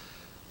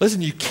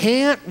 Listen, you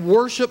can't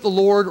worship the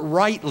Lord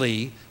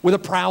rightly with a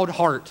proud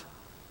heart.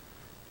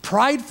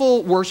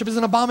 Prideful worship is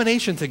an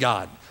abomination to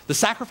God. The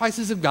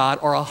sacrifices of God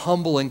are a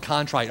humble and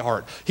contrite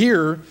heart.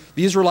 Here,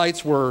 the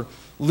Israelites were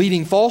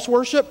leading false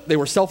worship. They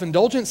were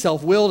self-indulgent,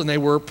 self-willed, and they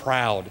were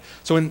proud.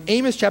 So in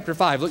Amos chapter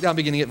 5, look down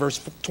beginning at verse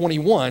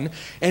 21.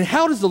 And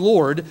how does the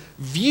Lord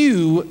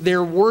view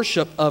their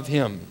worship of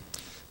him?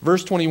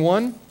 Verse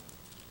 21.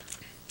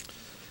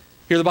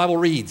 Here the Bible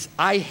reads,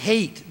 I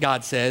hate,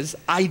 God says,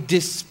 I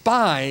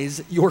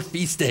despise your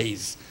feast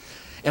days,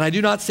 and I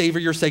do not savor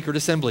your sacred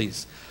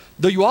assemblies.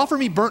 Though you offer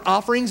me burnt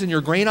offerings and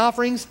your grain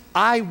offerings,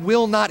 I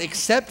will not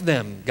accept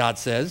them, God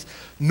says,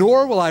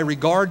 nor will I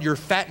regard your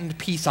fattened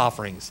peace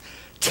offerings.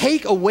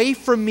 Take away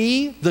from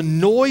me the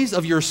noise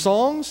of your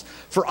songs,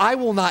 for I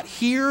will not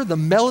hear the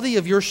melody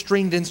of your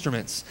stringed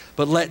instruments,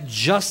 but let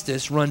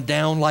justice run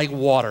down like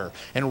water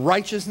and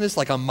righteousness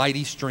like a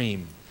mighty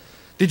stream.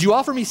 Did you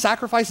offer me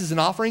sacrifices and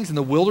offerings in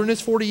the wilderness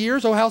 40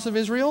 years, O house of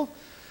Israel?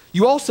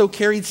 You also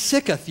carried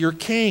Sikkoth, your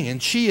king,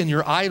 and Chi, and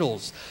your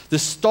idols, the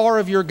star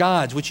of your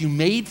gods, which you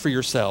made for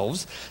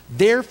yourselves.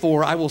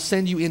 Therefore, I will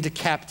send you into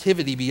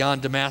captivity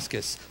beyond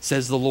Damascus,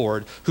 says the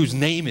Lord, whose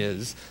name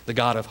is the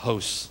God of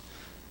hosts.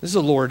 This is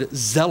a Lord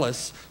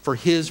zealous for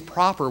his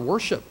proper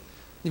worship.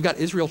 You've got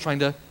Israel trying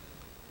to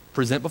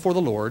present before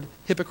the Lord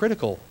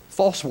hypocritical,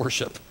 false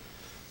worship,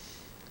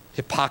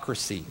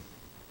 hypocrisy.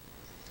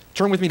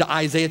 Turn with me to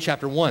Isaiah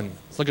chapter 1.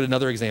 Let's look at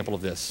another example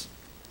of this.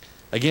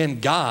 Again,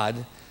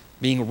 God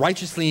being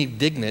righteously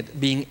indignant,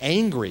 being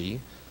angry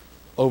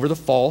over the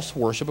false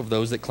worship of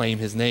those that claim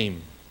his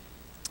name.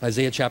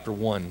 Isaiah chapter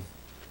 1.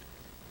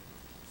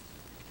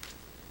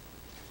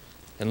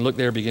 And look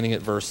there beginning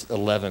at verse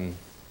 11.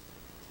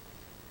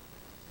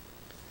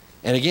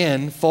 And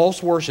again,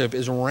 false worship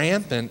is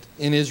rampant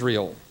in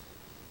Israel.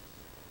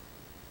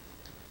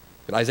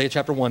 But Isaiah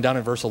chapter 1, down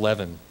in verse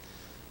 11.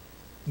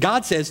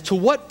 God says, to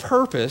what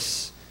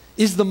purpose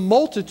is the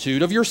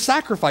multitude of your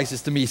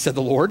sacrifices to me, said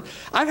the Lord.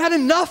 I've had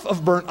enough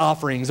of burnt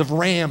offerings, of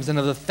rams, and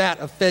of the fat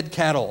of fed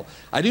cattle.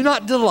 I do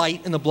not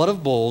delight in the blood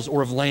of bulls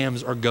or of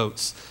lambs or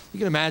goats. You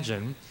can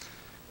imagine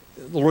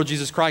the Lord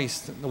Jesus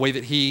Christ, the way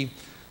that he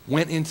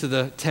went into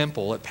the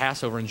temple at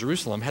Passover in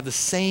Jerusalem, had the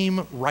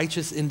same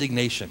righteous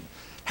indignation.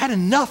 Had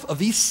enough of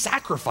these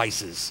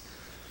sacrifices.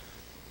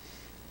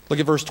 Look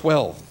at verse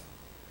 12.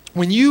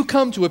 When you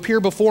come to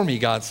appear before me,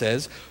 God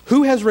says,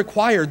 who has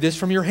required this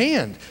from your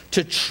hand?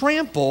 To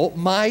trample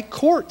my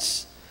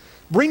courts.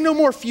 Bring no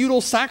more futile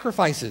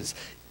sacrifices.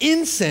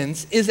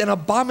 Incense is an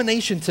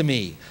abomination to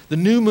me. The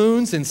new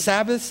moons and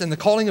Sabbaths and the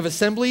calling of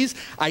assemblies.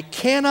 I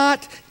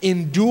cannot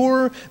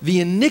endure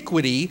the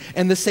iniquity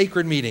and the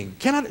sacred meeting.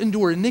 Cannot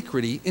endure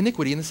iniquity in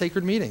the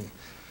sacred meeting.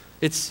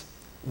 It's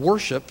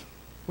worship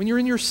when you're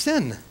in your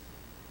sin.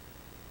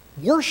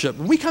 Worship,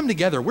 when we come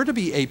together, we're to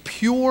be a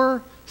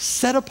pure,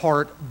 set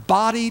apart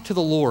body to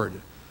the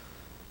Lord.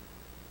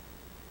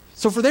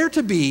 So for there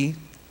to be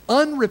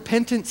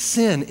unrepentant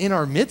sin in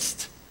our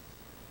midst,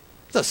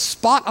 it's a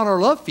spot on our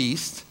love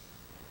feast,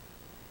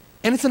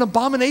 and it's an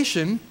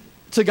abomination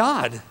to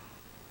God.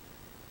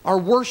 Our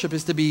worship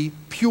is to be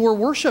pure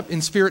worship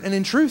in spirit and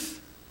in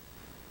truth.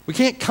 We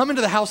can't come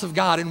into the house of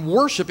God and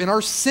worship in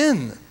our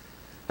sin.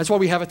 That's why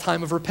we have a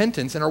time of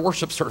repentance in our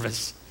worship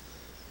service.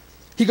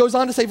 He goes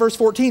on to say, verse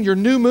 14, your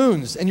new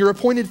moons and your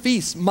appointed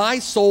feasts, my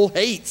soul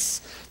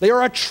hates. They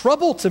are a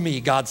trouble to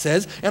me, God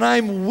says, and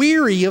I'm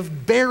weary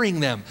of bearing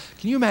them.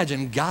 Can you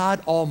imagine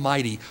God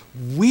Almighty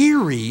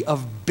weary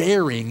of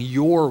bearing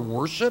your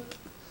worship?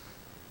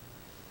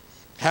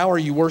 How are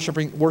you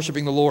worshiping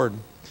the Lord?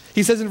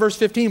 He says in verse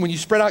 15, when you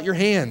spread out your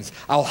hands,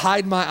 I'll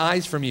hide my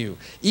eyes from you.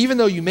 Even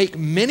though you make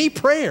many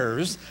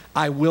prayers,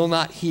 I will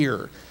not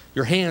hear.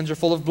 Your hands are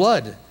full of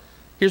blood.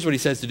 Here's what he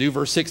says to do,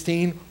 verse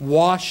 16,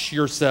 wash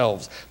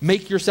yourselves,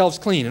 make yourselves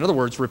clean. In other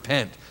words,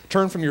 repent,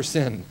 turn from your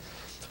sin.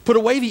 Put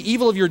away the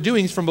evil of your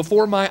doings from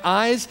before my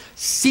eyes.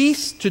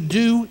 Cease to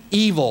do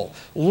evil.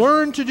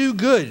 Learn to do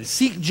good.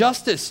 Seek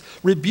justice.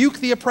 Rebuke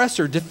the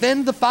oppressor.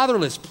 Defend the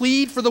fatherless.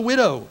 Plead for the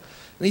widow.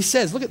 And he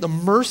says, look at the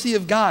mercy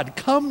of God.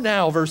 Come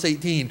now, verse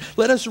 18.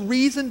 Let us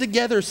reason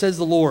together, says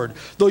the Lord.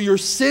 Though your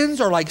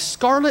sins are like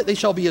scarlet, they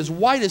shall be as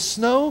white as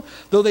snow.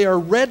 Though they are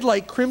red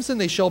like crimson,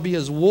 they shall be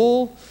as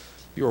wool.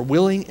 You are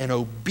willing and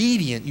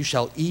obedient, you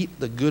shall eat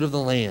the good of the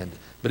land.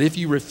 But if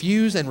you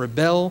refuse and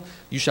rebel,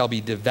 you shall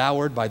be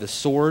devoured by the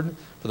sword,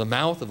 for the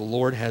mouth of the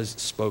Lord has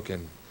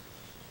spoken.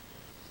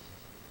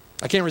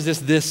 I can't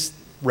resist this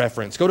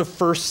reference. Go to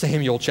 1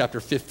 Samuel chapter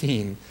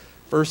 15.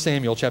 1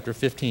 Samuel chapter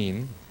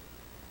 15.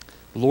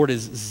 The Lord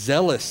is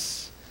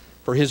zealous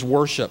for his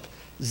worship,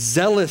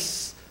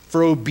 zealous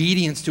for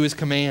obedience to his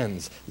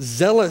commands,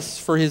 zealous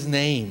for his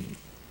name.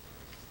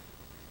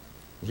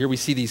 Here we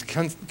see these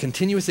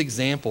continuous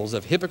examples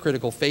of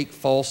hypocritical, fake,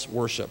 false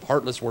worship,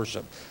 heartless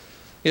worship.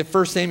 In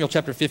 1 Samuel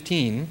chapter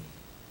 15,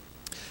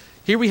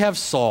 here we have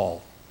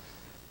Saul.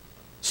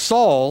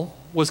 Saul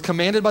was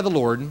commanded by the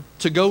Lord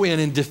to go in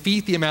and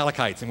defeat the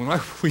Amalekites. And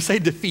when we say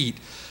defeat,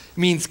 it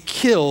means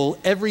kill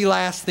every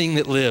last thing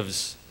that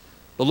lives.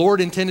 The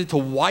Lord intended to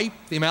wipe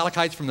the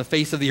Amalekites from the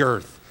face of the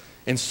earth,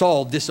 and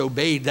Saul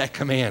disobeyed that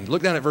command.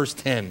 Look down at verse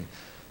 10.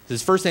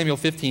 This is 1 Samuel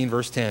 15,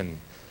 verse 10.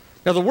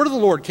 Now the word of the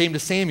Lord came to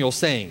Samuel,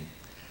 saying,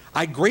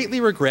 I greatly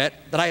regret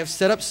that I have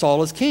set up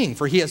Saul as king,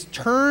 for he has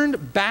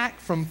turned back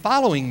from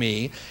following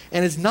me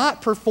and has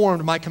not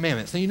performed my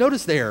commandments. Now you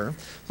notice there,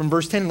 from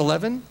verse 10 and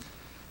 11,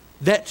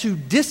 that to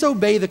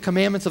disobey the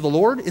commandments of the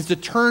Lord is to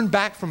turn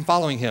back from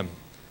following him.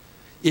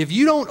 If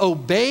you don't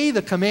obey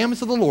the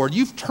commandments of the Lord,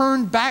 you've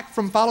turned back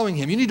from following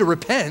him. You need to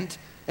repent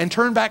and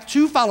turn back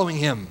to following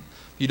him.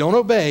 If you don't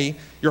obey,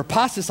 you're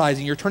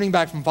apostatizing, you're turning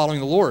back from following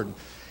the Lord.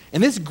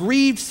 And this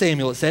grieved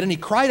Samuel, it said, and he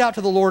cried out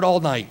to the Lord all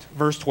night,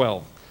 verse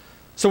 12.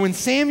 So when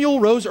Samuel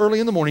rose early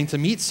in the morning to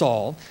meet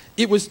Saul,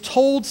 it was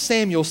told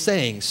Samuel,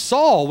 saying,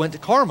 Saul went to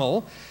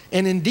Carmel,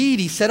 and indeed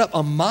he set up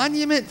a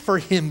monument for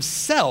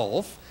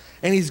himself,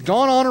 and he's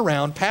gone on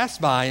around,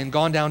 passed by, and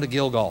gone down to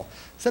Gilgal.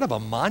 Set up a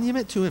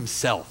monument to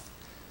himself.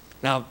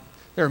 Now,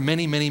 there are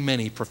many, many,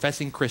 many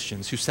professing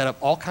Christians who set up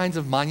all kinds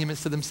of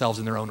monuments to themselves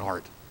in their own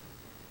heart,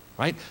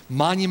 right?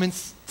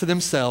 Monuments to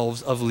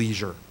themselves of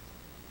leisure.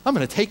 I'm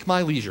going to take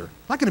my leisure.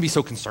 I'm not going to be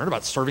so concerned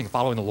about serving and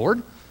following the Lord.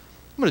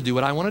 I'm going to do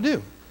what I want to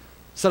do.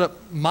 Set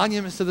up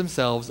monuments to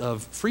themselves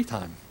of free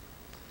time.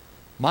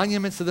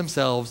 Monuments to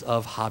themselves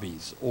of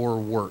hobbies or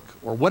work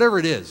or whatever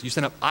it is. You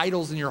set up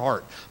idols in your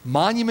heart.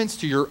 Monuments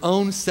to your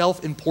own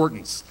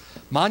self-importance.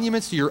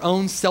 Monuments to your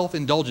own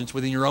self-indulgence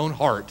within your own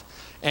heart.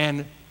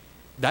 And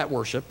that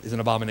worship is an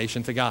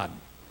abomination to God.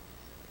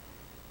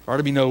 There ought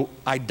to be no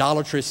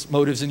idolatrous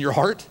motives in your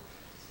heart.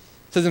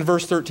 It says in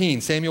verse 13,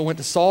 Samuel went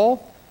to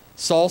Saul.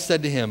 Saul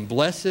said to him,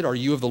 Blessed are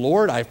you of the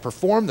Lord. I have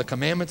performed the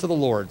commandments of the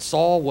Lord.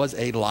 Saul was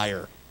a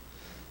liar.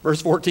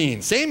 Verse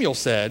 14, Samuel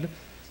said,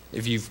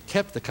 if you've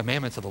kept the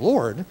commandments of the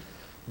Lord,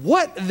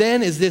 what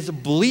then is this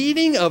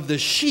bleating of the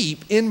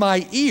sheep in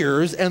my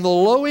ears and the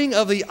lowing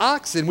of the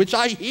oxen which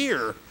I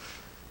hear?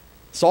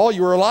 Saul,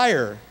 you are a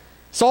liar.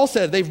 Saul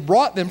said, they've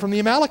brought them from the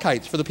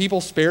Amalekites, for the people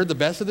spared the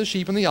best of the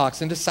sheep and the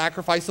oxen to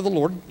sacrifice to the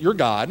Lord your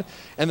God,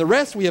 and the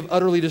rest we have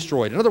utterly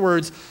destroyed. In other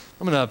words,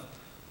 I'm going to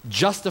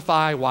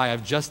justify why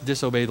I've just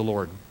disobeyed the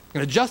Lord. I'm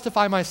going to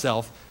justify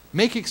myself,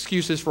 make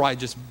excuses for why I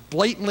just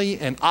blatantly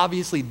and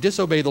obviously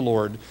disobey the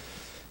Lord.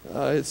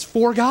 It's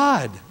for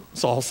God,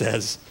 Saul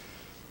says.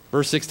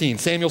 Verse 16,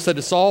 Samuel said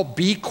to Saul,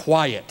 be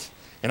quiet,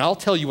 and I'll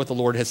tell you what the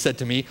Lord has said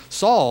to me.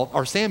 Saul,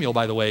 or Samuel,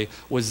 by the way,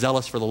 was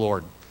zealous for the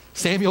Lord.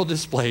 Samuel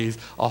displays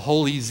a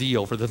holy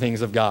zeal for the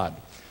things of God.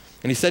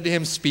 And he said to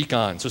him, speak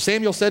on. So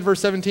Samuel said, verse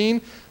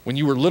 17, when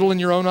you were little in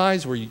your own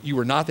eyes, where you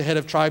were not the head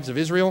of tribes of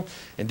Israel,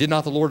 and did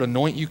not the Lord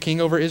anoint you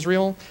king over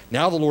Israel?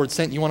 Now the Lord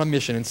sent you on a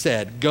mission and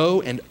said,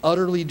 go and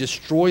utterly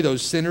destroy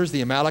those sinners,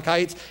 the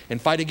Amalekites,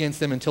 and fight against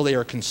them until they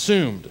are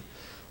consumed.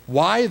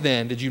 Why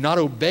then did you not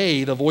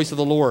obey the voice of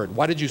the Lord?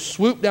 Why did you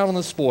swoop down on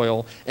the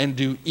spoil and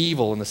do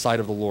evil in the sight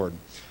of the Lord?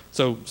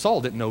 So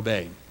Saul didn't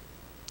obey.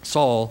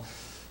 Saul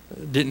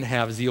didn't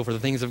have zeal for the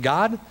things of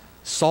God.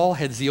 Saul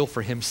had zeal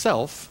for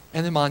himself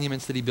and the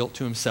monuments that he built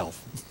to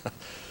himself.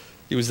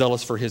 He was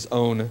zealous for his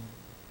own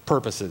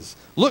purposes.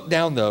 Look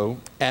down, though,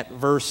 at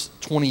verse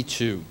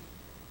 22.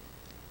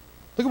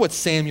 Look at what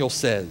Samuel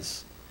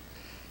says.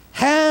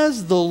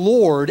 Has the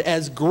Lord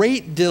as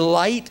great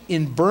delight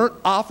in burnt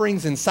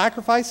offerings and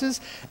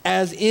sacrifices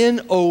as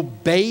in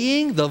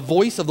obeying the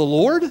voice of the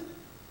Lord? I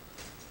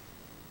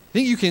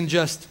think you can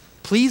just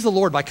please the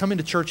Lord by coming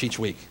to church each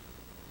week.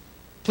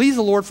 Please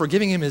the Lord for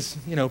giving him his,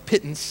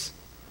 pittance.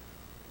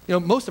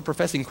 Most of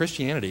professing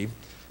Christianity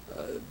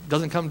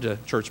doesn't come to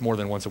church more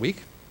than once a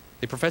week.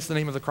 They profess the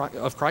name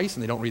of Christ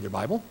and they don't read their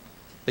Bible.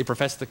 They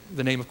profess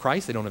the name of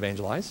Christ, they don't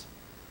evangelize.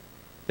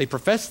 They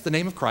profess the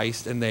name of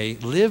Christ and they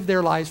live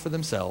their lives for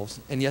themselves,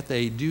 and yet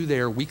they do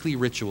their weekly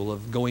ritual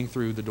of going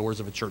through the doors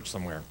of a church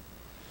somewhere.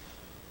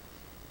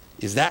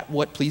 Is that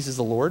what pleases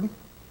the Lord?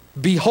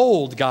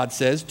 Behold, God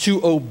says,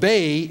 to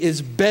obey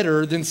is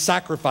better than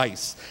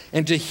sacrifice,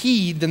 and to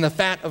heed than the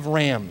fat of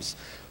rams.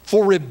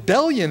 For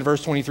rebellion,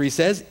 verse 23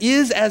 says,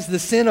 is as the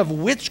sin of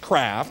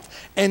witchcraft,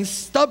 and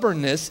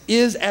stubbornness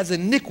is as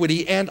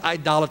iniquity and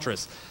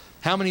idolatrous.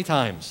 How many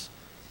times?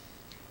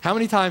 How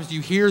many times do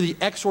you hear the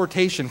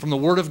exhortation from the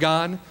Word of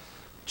God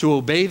to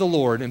obey the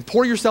Lord and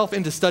pour yourself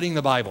into studying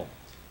the Bible?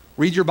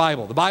 Read your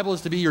Bible. The Bible is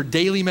to be your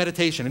daily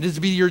meditation. It is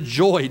to be your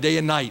joy day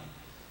and night.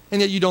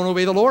 And yet you don't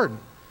obey the Lord.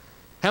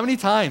 How many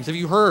times have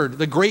you heard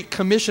the great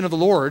commission of the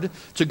Lord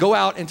to go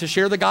out and to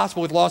share the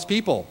gospel with lost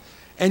people?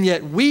 And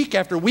yet week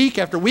after week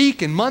after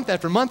week and month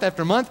after month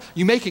after month,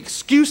 you make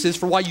excuses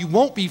for why you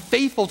won't be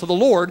faithful to the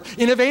Lord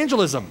in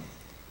evangelism.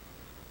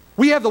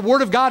 We have the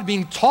Word of God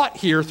being taught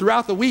here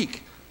throughout the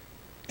week.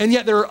 And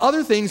yet there are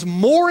other things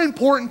more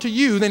important to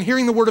you than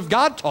hearing the Word of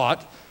God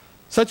taught,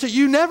 such that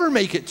you never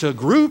make it to a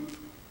group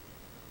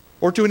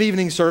or to an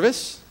evening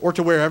service or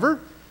to wherever.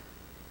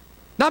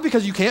 Not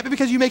because you can't, but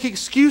because you make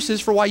excuses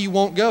for why you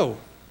won't go.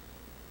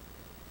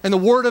 And the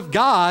Word of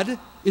God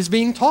is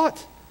being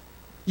taught.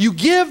 You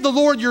give the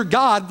Lord your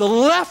God the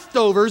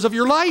leftovers of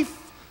your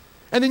life.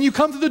 And then you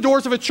come to the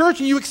doors of a church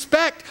and you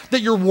expect that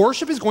your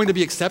worship is going to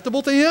be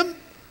acceptable to Him.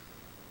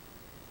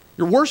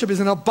 Your worship is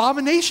an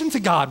abomination to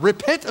God.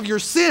 Repent of your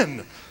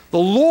sin. The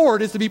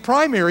Lord is to be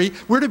primary.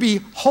 We're to be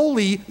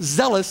wholly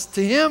zealous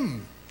to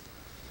Him.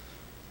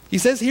 He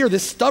says here,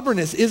 this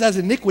stubbornness is as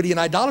iniquity and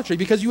idolatry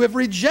because you have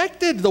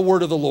rejected the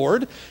word of the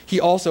Lord. He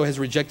also has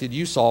rejected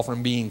you, Saul,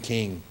 from being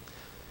king.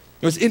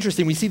 It was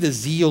interesting. We see the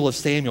zeal of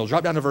Samuel.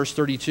 Drop down to verse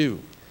 32.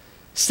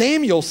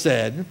 Samuel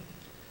said,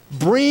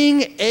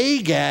 bring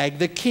Agag,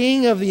 the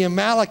king of the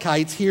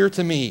Amalekites, here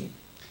to me.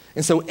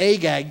 And so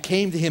Agag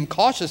came to him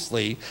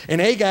cautiously, and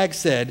Agag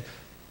said,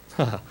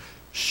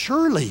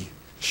 surely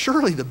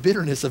the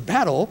bitterness of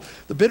battle,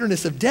 the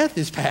bitterness of death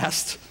is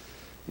past.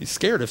 He's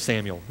scared of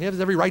Samuel. He has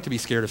every right to be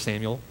scared of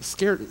Samuel.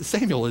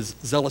 Samuel is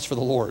zealous for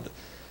the Lord.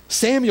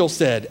 Samuel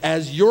said,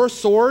 as your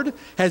sword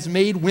has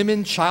made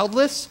women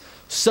childless,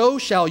 so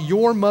shall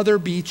your mother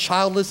be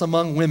childless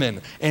among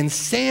women. And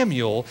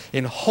Samuel,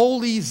 in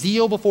holy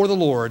zeal before the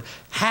Lord,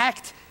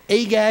 hacked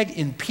Agag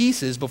in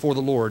pieces before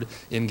the Lord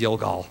in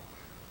Gilgal.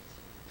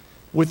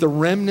 With the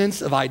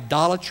remnants of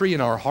idolatry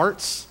in our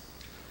hearts,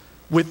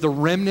 with the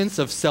remnants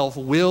of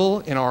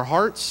self-will in our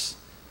hearts,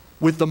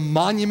 with the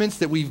monuments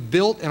that we've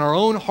built in our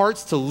own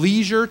hearts to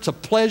leisure, to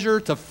pleasure,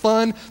 to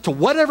fun, to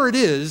whatever it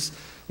is,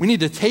 we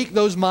need to take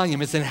those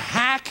monuments and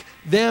hack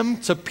them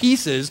to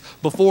pieces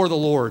before the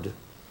Lord.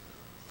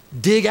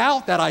 Dig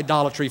out that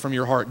idolatry from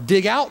your heart.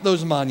 Dig out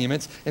those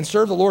monuments and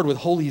serve the Lord with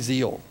holy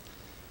zeal.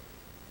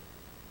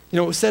 You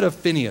know, it was said of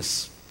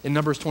Phinehas in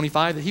Numbers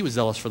 25 that he was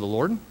zealous for the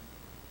Lord.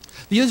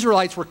 The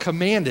Israelites were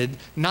commanded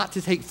not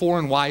to take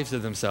foreign wives to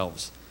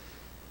themselves.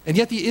 And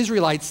yet the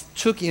Israelites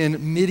took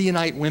in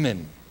Midianite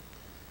women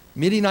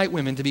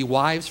to be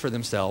wives for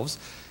themselves.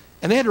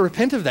 And they had to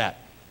repent of that,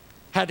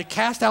 had to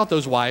cast out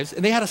those wives.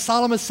 And they had a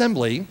solemn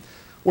assembly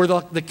where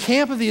the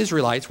camp of the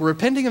Israelites were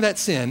repenting of that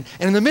sin.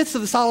 And in the midst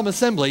of the solemn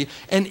assembly,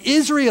 an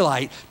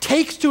Israelite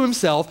takes to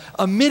himself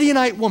a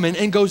Midianite woman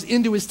and goes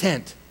into his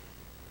tent.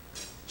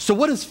 So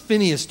what does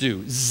Phinehas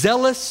do?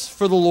 Zealous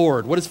for the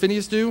Lord. What does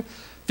Phinehas do?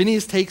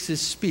 Phinehas takes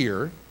his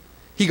spear.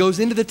 He goes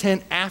into the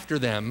tent after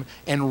them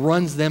and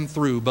runs them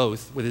through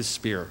both with his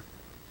spear.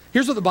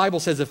 Here's what the Bible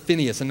says of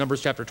Phinehas in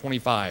Numbers chapter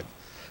 25.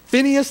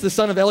 Phinehas, the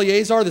son of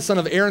Eleazar, the son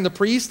of Aaron the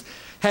priest,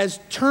 has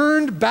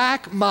turned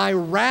back my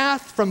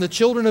wrath from the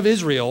children of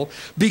Israel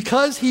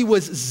because he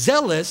was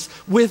zealous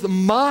with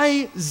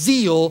my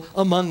zeal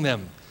among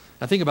them.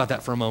 Now think about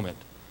that for a moment.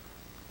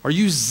 Are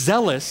you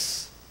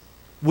zealous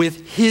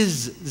with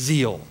his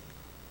zeal?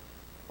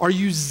 Are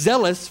you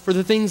zealous for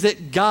the things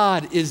that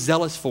God is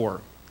zealous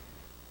for?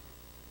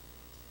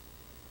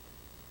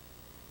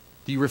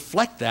 Do you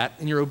reflect that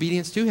in your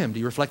obedience to him? Do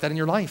you reflect that in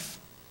your life?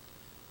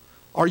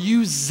 Are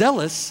you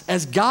zealous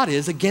as God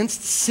is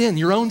against sin,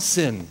 your own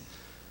sin?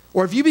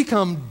 Or have you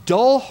become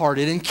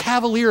dull-hearted and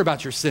cavalier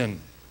about your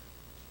sin?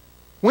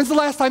 When's the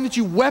last time that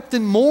you wept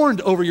and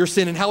mourned over your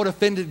sin and how it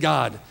offended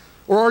God?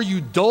 Or are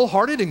you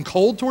dull-hearted and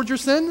cold towards your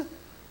sin?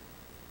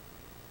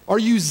 Are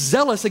you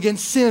zealous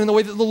against sin in the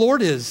way that the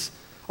Lord is?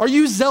 Are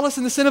you zealous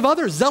in the sin of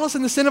others? Zealous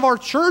in the sin of our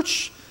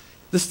church?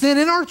 The sin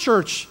in our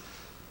church?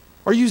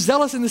 Are you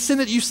zealous in the sin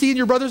that you see in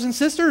your brothers and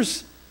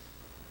sisters?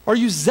 Are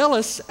you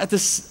zealous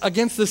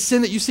against the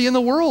sin that you see in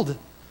the world?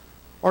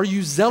 Are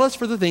you zealous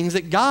for the things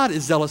that God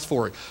is zealous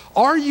for?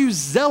 Are you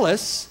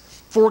zealous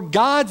for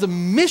God's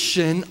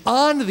mission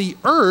on the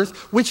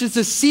earth, which is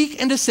to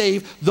seek and to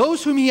save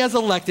those whom he has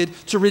elected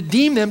to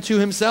redeem them to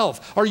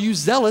himself? Are you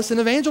zealous in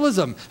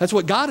evangelism? That's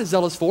what God is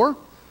zealous for.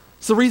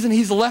 It's the reason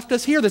he's left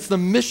us here. That's the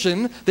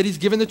mission that he's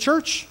given the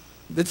church.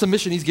 That's the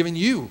mission he's given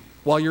you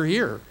while you're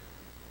here.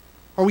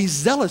 Are we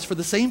zealous for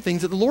the same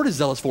things that the Lord is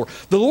zealous for?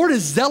 The Lord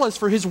is zealous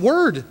for his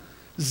word,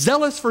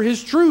 zealous for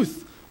his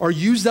truth. Are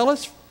you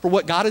zealous for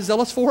what God is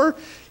zealous for?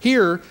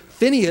 Here,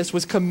 Phinehas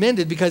was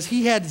commended because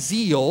he had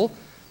zeal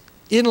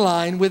in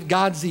line with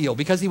God's zeal,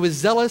 because he was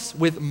zealous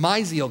with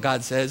my zeal,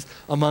 God says,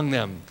 among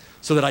them,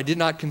 so that I did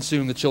not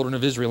consume the children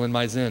of Israel in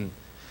my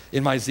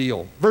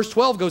zeal. Verse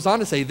 12 goes on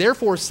to say,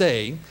 therefore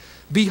say,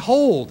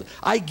 behold,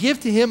 I give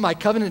to him my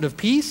covenant of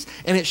peace,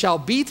 and it shall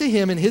be to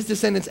him and his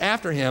descendants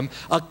after him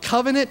a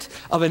covenant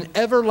of an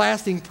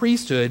everlasting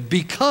priesthood,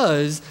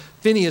 because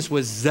Phinehas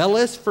was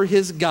zealous for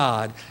his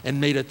God and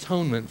made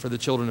atonement for the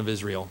children of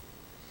Israel.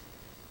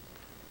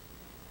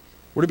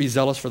 We're to be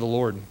zealous for the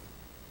Lord.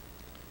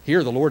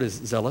 Here, the Lord is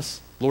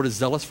zealous. The Lord is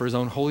zealous for his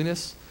own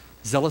holiness,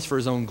 zealous for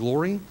his own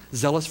glory,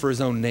 zealous for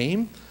his own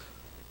name,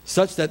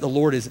 such that the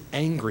Lord is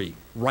angry,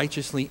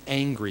 righteously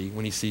angry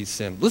when he sees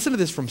sin. Listen to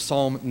this from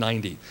Psalm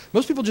 90.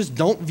 Most people just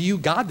don't view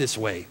God this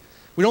way.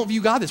 We don't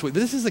view God this way, but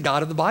this is the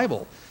God of the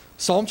Bible.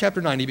 Psalm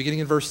chapter 90, beginning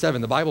in verse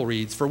 7, the Bible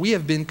reads, for we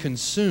have been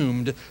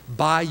consumed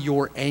by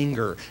your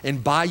anger,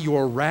 and by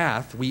your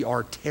wrath we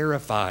are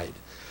terrified.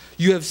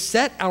 You have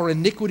set our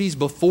iniquities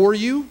before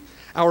you,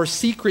 our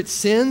secret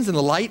sins in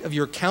the light of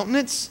your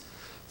countenance,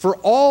 for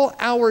all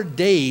our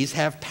days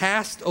have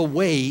passed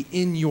away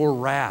in your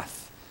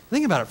wrath.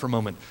 Think about it for a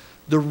moment.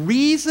 The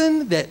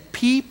reason that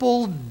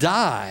people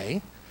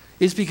die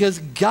is because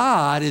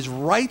God is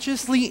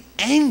righteously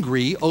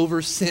angry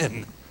over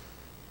sin.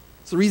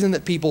 It's the reason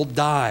that people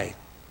die.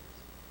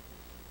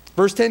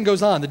 Verse 10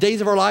 goes on, the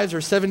days of our lives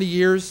are 70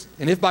 years,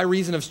 and if by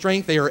reason of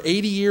strength they are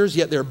 80 years,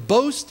 yet their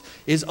boast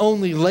is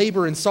only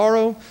labor and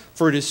sorrow,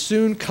 for it is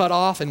soon cut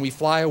off and we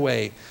fly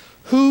away.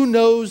 Who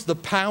knows the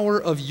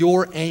power of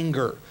your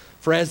anger?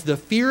 For as the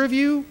fear of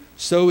you,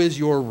 so is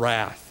your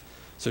wrath.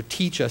 So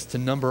teach us to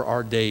number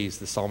our days,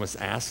 the psalmist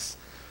asks,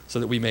 so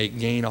that we may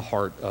gain a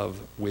heart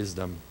of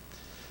wisdom.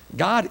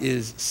 God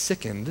is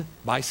sickened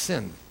by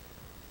sin.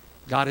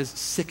 God is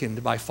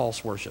sickened by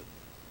false worship,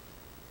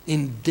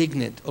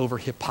 indignant over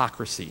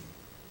hypocrisy.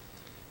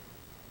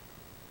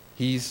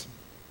 The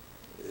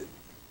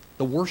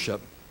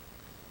worship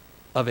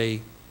of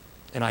an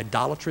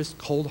idolatrous,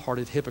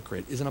 cold-hearted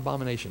hypocrite is an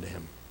abomination to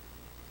him.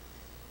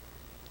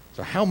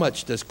 So how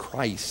much does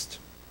Christ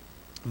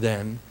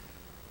then,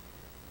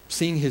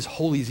 seeing his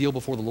holy zeal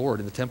before the Lord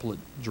in the temple at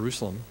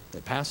Jerusalem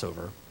at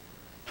Passover,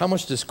 how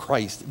much does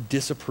Christ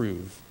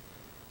disapprove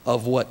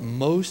of what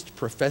most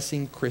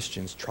professing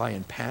Christians try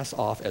and pass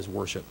off as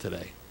worship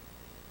today?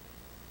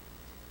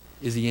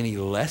 Is he any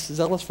less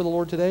zealous for the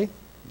Lord today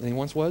than he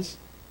once was?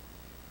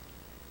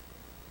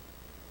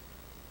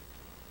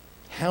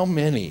 How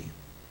many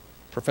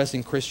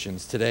professing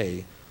Christians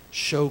today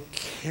show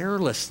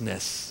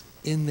carelessness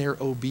in their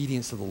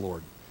obedience to the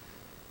Lord?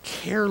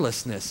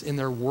 Carelessness in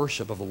their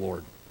worship of the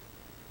Lord.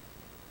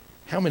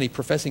 How many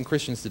professing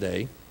Christians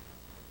today,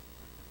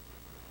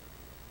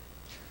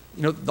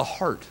 the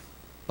heart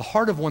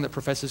of one that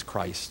professes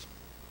Christ,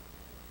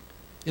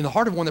 in the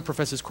heart of one that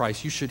professes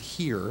Christ, you should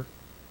hear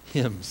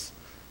hymns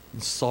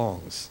and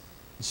songs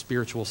and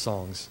spiritual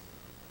songs.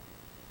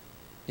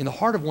 In the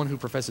heart of one who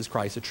professes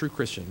Christ, a true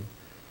Christian,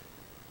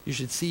 you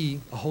should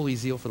see a holy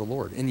zeal for the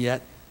Lord. And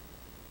yet,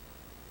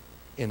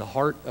 in the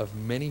heart of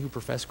many who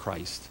profess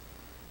Christ,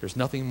 there's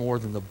nothing more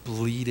than the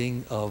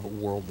bleeding of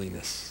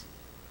worldliness,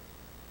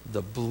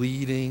 the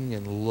bleeding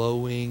and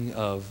lowing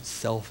of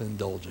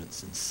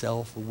self-indulgence and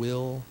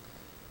self-will,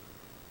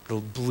 the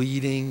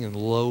bleeding and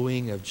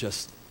lowing of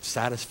just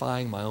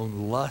satisfying my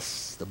own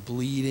lusts, the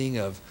bleeding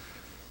of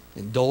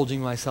indulging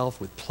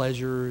myself with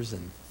pleasures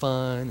and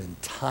fun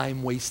and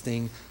time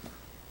wasting.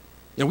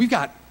 We've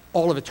got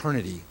all of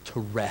eternity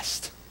to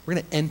rest. We're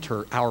going to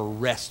enter our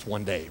rest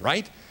one day,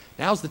 right?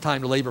 Now's the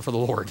time to labor for the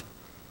Lord.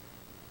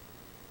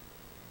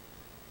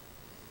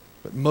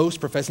 But most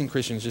professing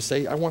Christians just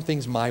say, I want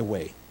things my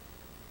way.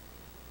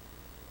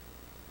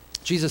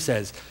 Jesus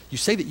says, you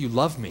say that you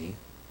love me.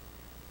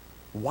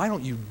 Why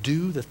don't you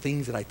do the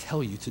things that I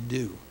tell you to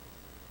do?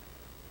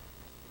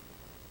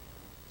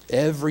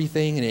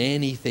 Everything and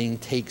anything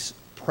takes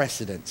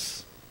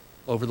precedence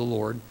over the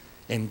Lord,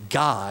 and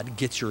God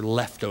gets your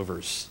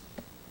leftovers.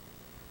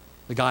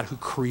 The God who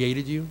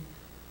created you,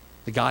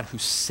 the God who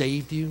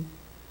saved you.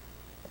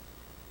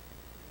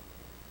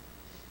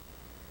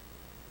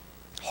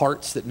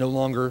 Hearts that no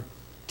longer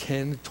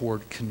tend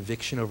toward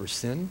conviction over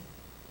sin,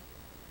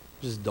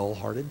 just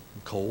dull-hearted,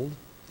 cold,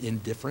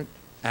 indifferent,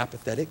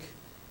 apathetic,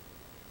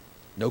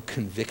 no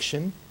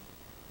conviction.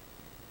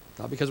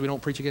 Not because we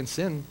don't preach against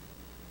sin,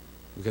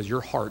 because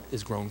your heart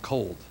is grown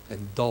cold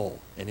and dull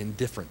and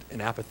indifferent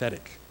and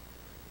apathetic.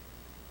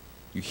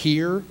 You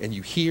hear and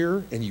you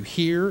hear and you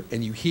hear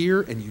and you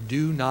hear and you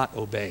do not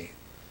obey.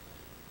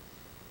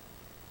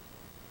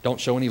 Don't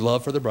show any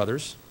love for the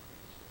brothers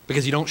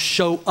because you don't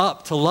show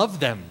up to love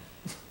them.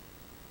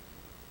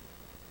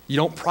 You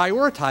don't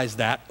prioritize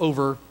that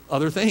over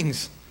other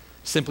things.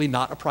 Simply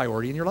not a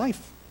priority in your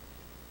life.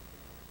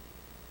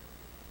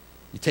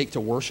 You take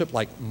to worship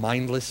like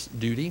mindless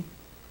duty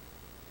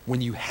when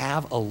you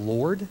have a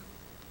Lord,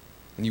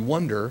 and you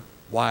wonder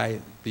why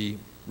the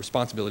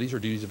responsibilities or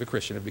duties of a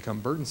Christian have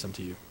become burdensome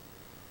to you.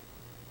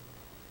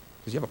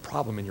 Because you have a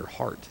problem in your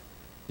heart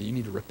that you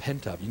need to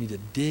repent of. You need to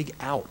dig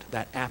out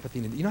that apathy.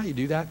 You know how you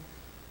do that?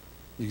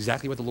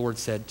 Exactly what the Lord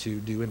said to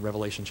do in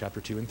Revelation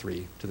chapter 2 and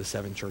 3 to the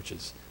 7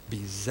 churches.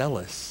 Be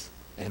zealous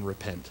and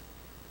repent.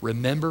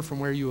 Remember from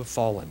where you have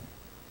fallen.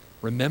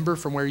 Remember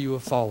from where you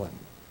have fallen.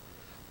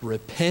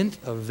 Repent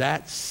of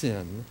that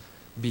sin.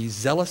 Be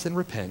zealous and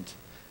repent,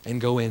 and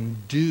go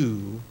and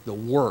do the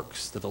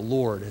works that the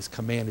Lord has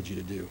commanded you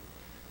to do.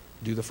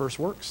 Do the first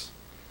works.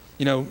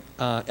 You know,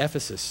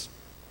 Ephesus,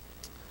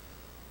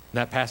 in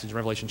that passage in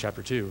Revelation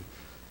chapter 2,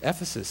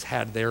 Ephesus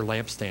had their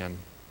lampstand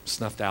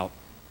snuffed out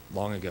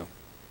long ago.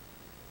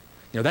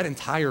 You know, that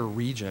entire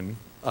region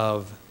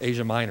of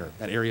Asia Minor,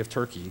 that area of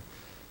Turkey,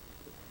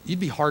 you'd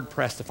be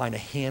hard-pressed to find a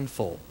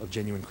handful of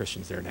genuine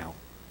Christians there now.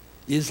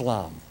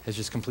 Islam has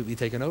just completely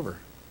taken over.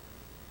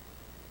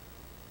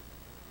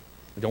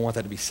 I don't want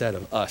that to be said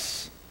of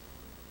us.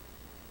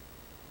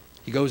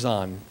 He goes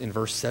on in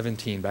verse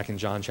 17, back in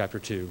John chapter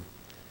 2.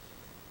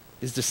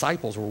 His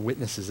disciples were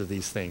witnesses of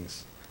these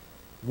things,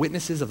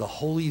 witnesses of the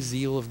holy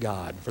zeal of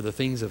God for the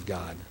things of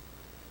God.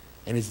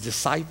 And his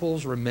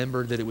disciples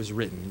remembered that it was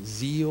written,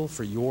 zeal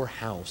for your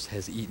house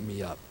has eaten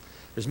me up.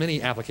 There's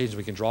many applications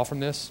we can draw from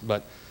this,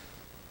 but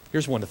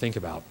here's one to think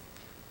about.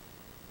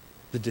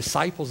 The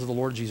disciples of the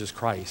Lord Jesus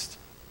Christ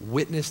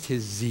witnessed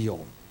his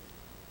zeal,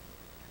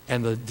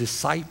 and the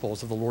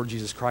disciples of the Lord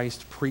Jesus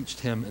Christ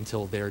preached him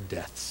until their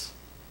deaths.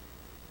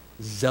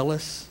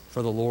 Zealous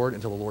for the Lord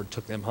until the Lord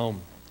took them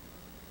home.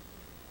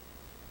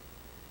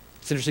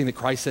 It's interesting that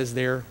Christ says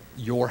there,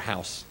 your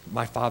house,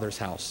 my Father's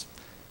house.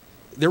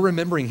 They're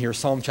remembering here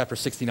Psalm chapter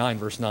 69,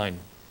 verse 9.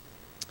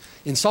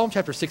 In Psalm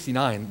chapter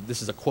 69,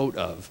 this is a quote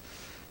of,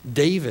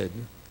 David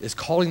is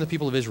calling the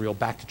people of Israel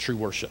back to true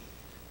worship.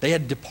 They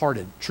had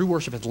departed. True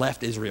worship had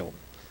left Israel.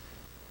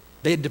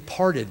 They had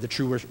departed the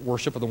true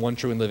worship of the one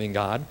true and living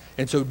God.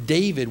 And so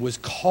David was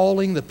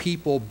calling the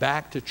people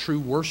back to true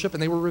worship,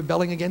 and they were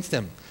rebelling against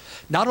him.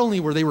 Not only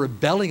were they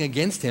rebelling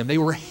against him, they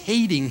were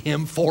hating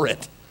him for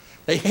it.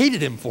 They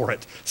hated him for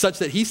it, such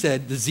that he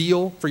said, the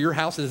zeal for your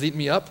house has eaten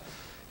me up.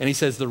 And he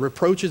says, the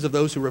reproaches of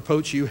those who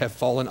reproach you have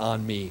fallen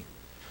on me.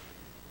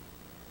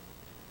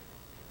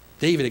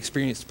 David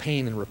experienced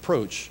pain and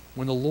reproach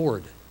when the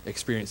Lord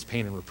experienced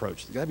pain and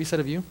reproach. Can that be said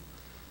of you?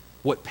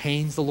 What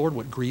pains the Lord,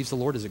 what grieves the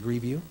Lord, does it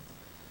grieve you?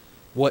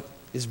 What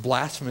is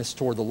blasphemous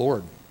toward the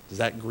Lord, does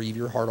that grieve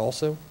your heart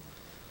also?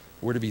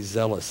 We're to be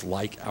zealous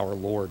like our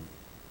Lord.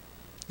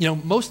 You know,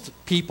 most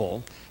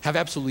people have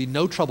absolutely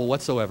no trouble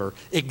whatsoever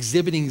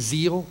exhibiting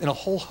zeal in a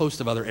whole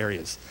host of other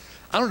areas.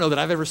 I don't know that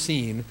I've ever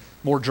seen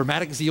more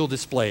dramatic zeal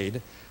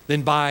displayed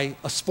than by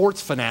a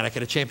sports fanatic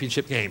at a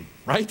championship game,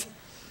 right?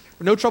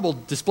 No trouble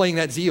displaying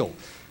that zeal.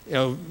 You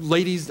know,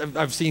 ladies,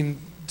 I've seen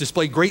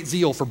display great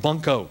zeal for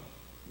bunco,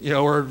 you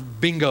know, or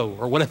bingo,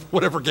 or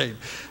whatever game.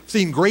 I've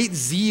seen great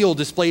zeal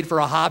displayed for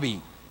a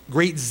hobby,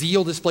 great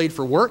zeal displayed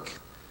for work,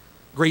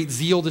 great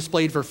zeal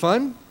displayed for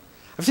fun.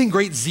 I've seen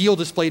great zeal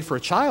displayed for a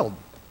child,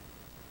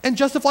 and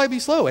justifiably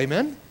so,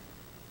 amen?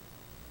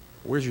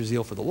 Where's your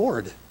zeal for the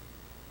Lord?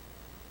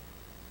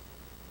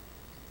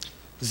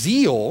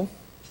 Zeal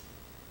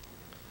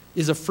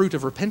is a fruit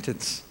of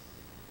repentance.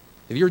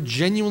 If you're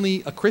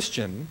genuinely a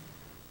Christian,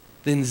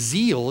 then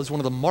zeal is one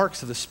of the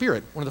marks of the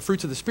Spirit, one of the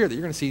fruits of the Spirit that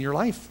you're going to see in your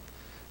life.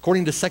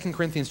 According to 2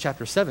 Corinthians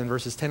chapter 7,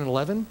 verses 10 and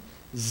 11,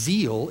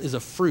 zeal is a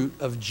fruit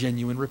of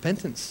genuine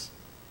repentance.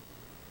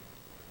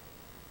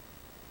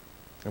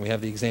 And we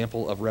have the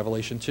example of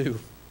Revelation 2.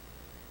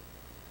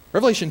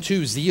 Revelation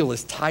 2, zeal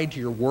is tied to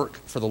your work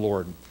for the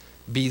Lord.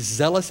 Be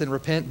zealous and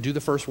repent, do the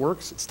first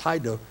works. It's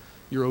tied to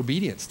your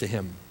obedience to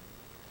him.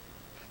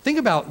 Think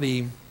about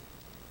the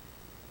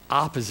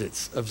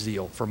opposites of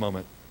zeal for a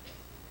moment.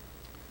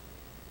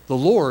 The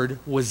Lord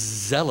was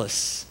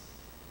zealous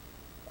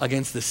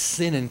against the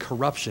sin and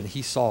corruption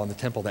he saw in the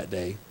temple that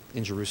day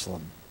in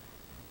Jerusalem.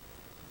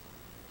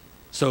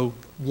 So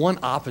one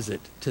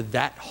opposite to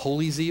that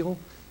holy zeal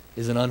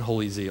is an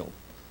unholy zeal.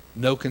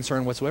 No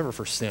concern whatsoever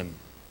for sin.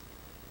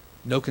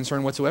 No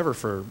concern whatsoever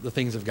for the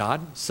things of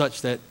God,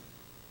 such that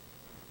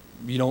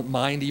you don't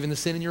mind even the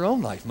sin in your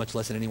own life, much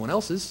less in anyone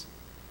else's.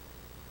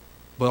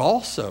 But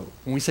also,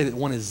 when we say that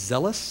one is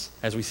zealous,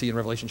 as we see in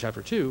Revelation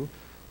chapter 2,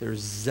 they're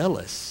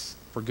zealous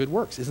for good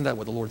works. Isn't that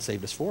what the Lord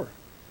saved us for?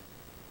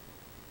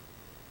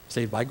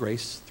 saved by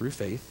grace through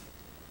faith,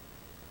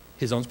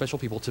 his own special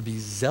people, to be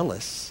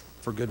zealous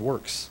for good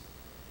works.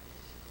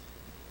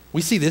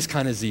 We see this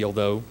kind of zeal,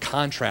 though,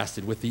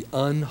 contrasted with the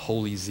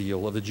unholy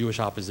zeal of the Jewish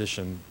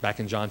opposition back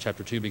in John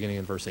chapter 2, beginning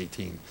in verse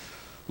 18.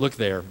 Look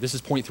there. This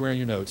is point 3 on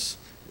your notes.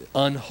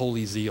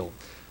 Unholy zeal.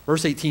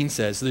 Verse 18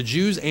 says, the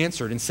Jews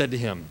answered and said to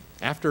him,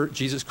 after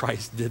Jesus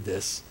Christ did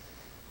this,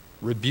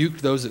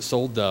 rebuked those that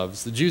sold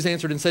doves, the Jews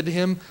answered and said to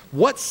him,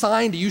 what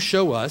sign do you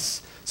show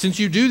us since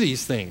you do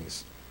these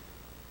things?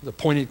 The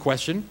pointed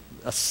question,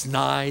 a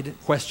snide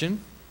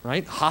question,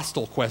 right?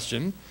 Hostile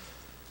question.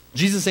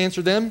 Jesus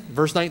answered them,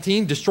 verse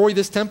 19, destroy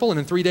this temple and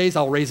in 3 days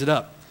I'll raise it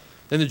up.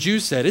 Then the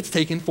Jews said, it's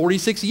taken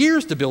 46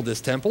 years to build this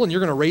temple and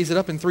you're going to raise it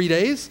up in 3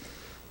 days?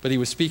 But he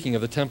was speaking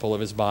of the temple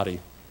of his body.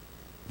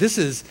 This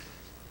is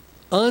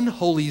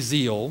unholy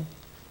zeal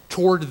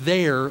toward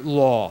their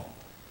law,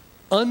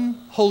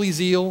 unholy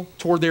zeal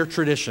toward their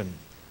tradition,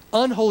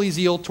 unholy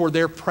zeal toward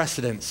their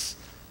precedence,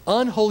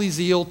 unholy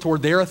zeal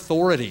toward their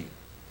authority,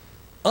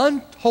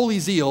 unholy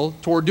zeal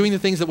toward doing the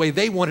things the way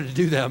they wanted to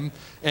do them,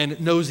 and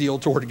no zeal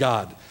toward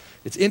God.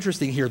 It's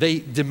interesting here. They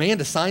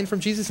demand a sign from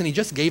Jesus, and he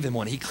just gave them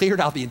one. He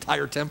cleared out the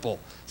entire temple.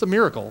 It's a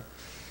miracle.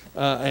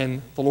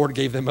 And the Lord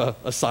gave them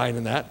a sign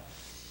in that.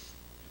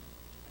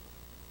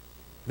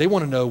 They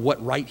want to know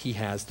what right he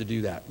has to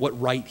do that, what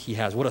right he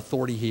has, what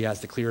authority he has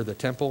to clear the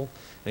temple,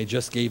 and he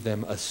just gave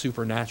them a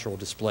supernatural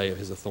display of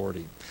his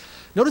authority.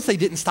 Notice they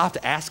didn't stop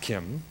to ask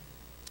him.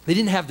 They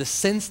didn't have the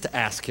sense to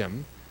ask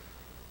him,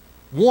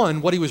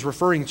 one, what he was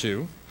referring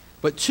to,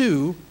 but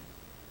two,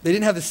 they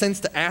didn't have the sense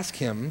to ask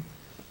him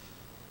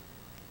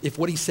if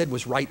what he said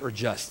was right or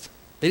just.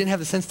 They didn't have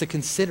the sense to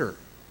consider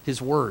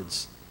his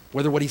words,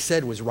 whether what he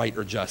said was right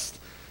or just.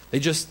 They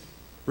just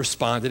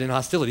responded in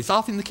hostility. It's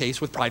often the case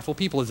with prideful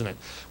people, isn't it?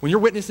 When you're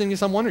witnessing to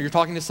someone or you're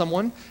talking to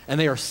someone and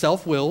they are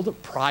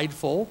self-willed,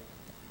 prideful,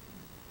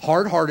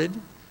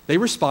 hard-hearted, they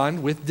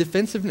respond with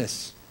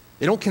defensiveness.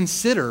 They don't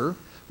consider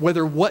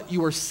whether what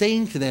you are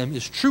saying to them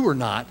is true or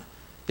not.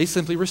 They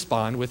simply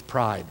respond with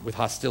pride, with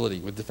hostility,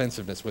 with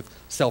defensiveness, with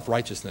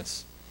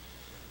self-righteousness.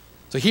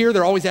 So here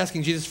they're always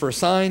asking Jesus for a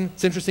sign.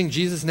 It's interesting,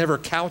 Jesus never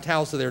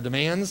kowtows to their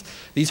demands.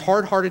 These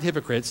hard-hearted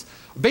hypocrites,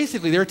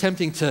 basically they're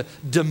attempting to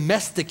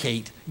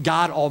domesticate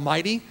God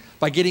Almighty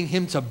by getting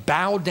him to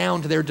bow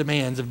down to their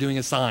demands of doing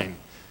a sign.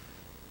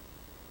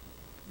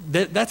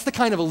 That's the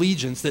kind of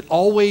allegiance that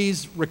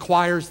always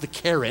requires the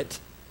carrot,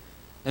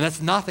 and that's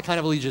not the kind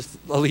of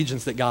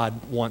allegiance that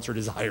God wants or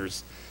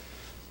desires.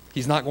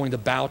 He's not going to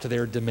bow to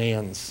their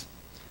demands.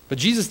 But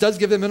Jesus does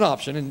give them an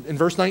option in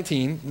verse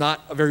 19, not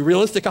a very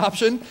realistic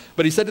option,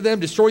 but he said to them,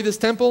 destroy this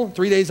temple,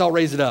 3 days I'll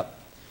raise it up.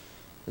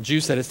 The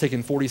Jews said it's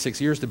taken 46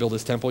 years to build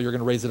this temple, you're going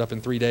to raise it up in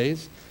 3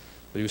 days.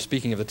 But he was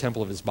speaking of the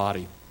temple of his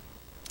body.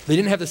 They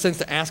didn't have the sense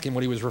to ask him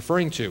what he was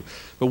referring to.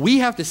 But we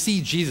have to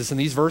see Jesus in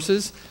these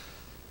verses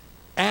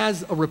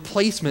as a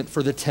replacement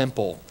for the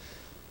temple.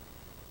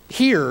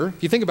 Here,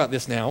 if you think about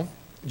this now,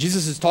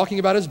 Jesus is talking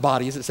about his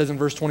body, as it says in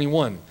verse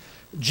 21.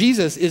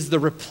 Jesus is the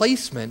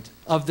replacement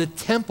of the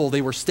temple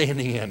they were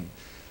standing in.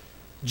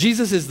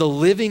 Jesus is the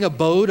living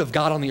abode of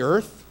God on the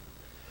earth.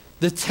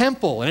 The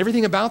temple and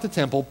everything about the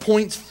temple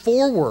points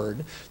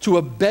forward to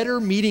a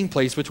better meeting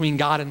place between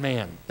God and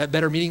man. That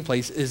better meeting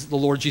place is the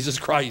Lord Jesus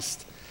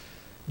Christ.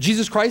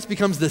 Jesus Christ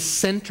becomes the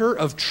center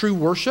of true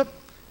worship,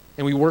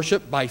 and we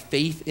worship by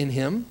faith in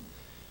him.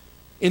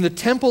 In the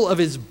temple of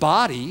his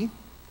body,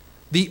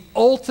 the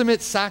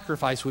ultimate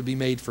sacrifice would be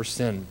made for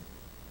sin,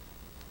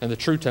 and the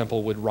true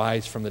temple would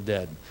rise from the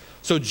dead.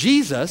 So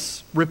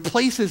Jesus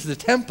replaces the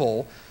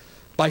temple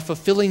by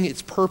fulfilling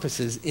its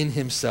purposes in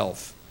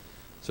himself.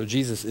 So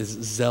Jesus is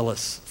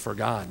zealous for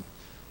God,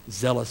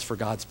 zealous for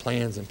God's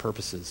plans and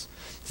purposes.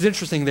 It's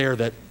interesting there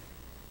that,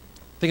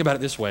 think about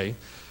it this way,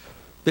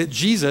 that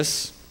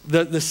Jesus,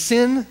 the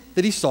sin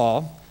that he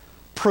saw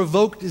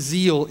provoked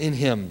zeal in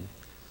him.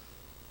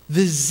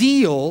 The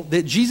zeal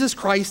that Jesus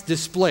Christ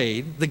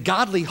displayed, the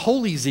godly,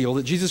 holy zeal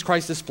that Jesus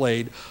Christ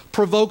displayed,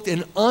 provoked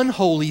an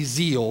unholy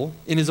zeal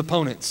in his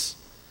opponents.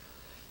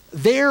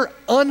 Their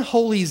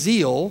unholy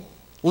zeal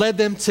led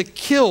them to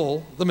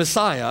kill the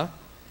Messiah,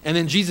 and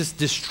then Jesus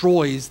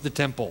destroys the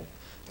temple.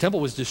 The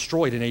temple was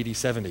destroyed in AD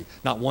 70,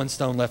 not one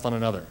stone left on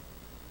another.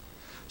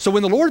 So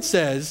when the Lord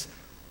says,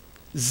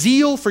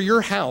 zeal for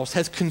your house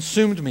has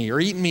consumed me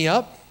or eaten me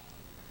up,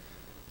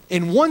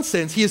 in one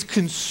sense, he is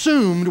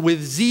consumed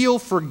with zeal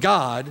for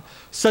God,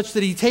 such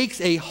that he takes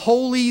a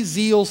holy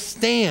zeal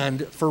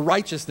stand for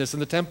righteousness in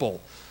the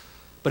temple.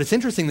 But it's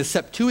interesting, the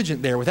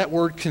Septuagint there, with that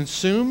word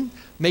consume,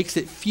 makes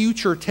it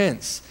future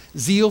tense.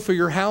 Zeal for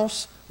your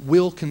house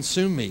will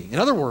consume me. In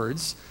other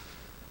words,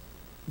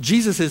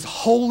 Jesus'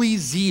 holy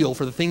zeal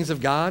for the things of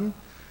God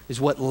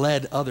is what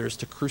led others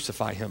to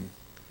crucify him,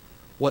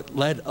 what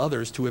led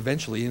others to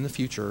eventually, in the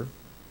future,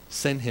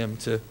 send him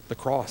to the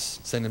cross,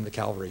 send him to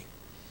Calvary.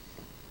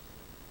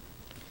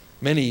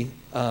 Many,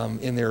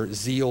 in their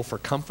zeal for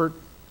comfort,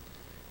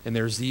 in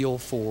their zeal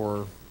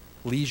for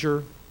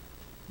leisure,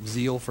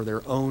 zeal for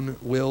their own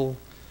will,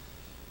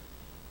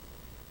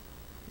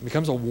 it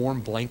becomes a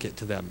warm blanket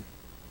to them.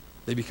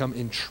 They become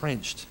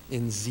entrenched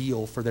in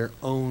zeal for their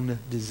own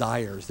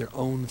desires, their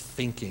own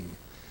thinking,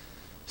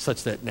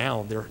 such that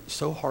now they're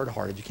so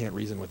hard-hearted you can't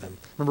reason with them.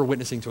 I remember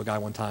witnessing to a guy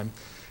one time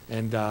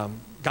and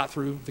got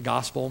through the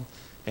gospel,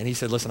 and he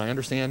said, listen, I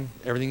understand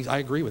everything, I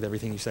agree with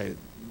everything you say,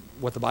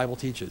 what the Bible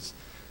teaches,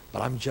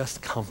 but I'm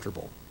just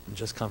comfortable. I'm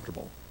just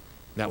comfortable.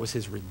 And that was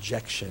his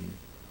rejection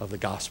of the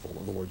gospel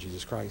of the Lord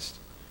Jesus Christ.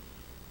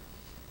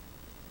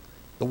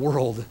 The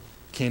world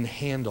can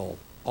handle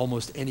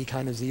almost any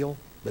kind of zeal,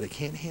 but it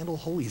can't handle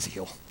holy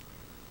zeal.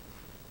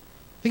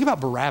 Think about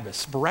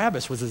Barabbas.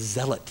 Barabbas was a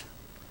zealot.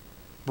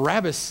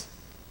 Barabbas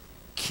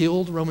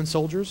killed Roman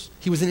soldiers.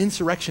 He was an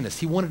insurrectionist.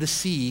 He wanted to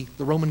see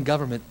the Roman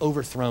government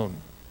overthrown.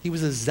 He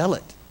was a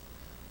zealot.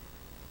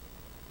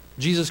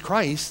 Jesus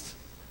Christ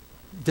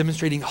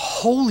demonstrating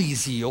holy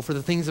zeal for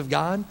the things of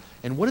God.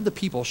 And what did the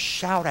people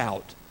shout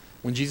out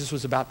when Jesus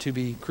was about to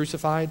be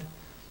crucified?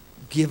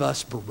 Give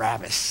us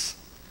Barabbas.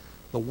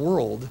 The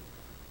world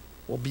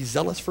will be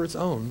zealous for its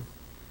own,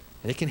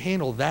 and it can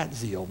handle that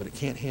zeal, but it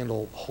can't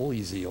handle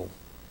holy zeal.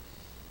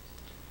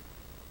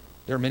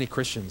 There are many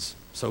Christians,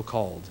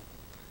 so-called,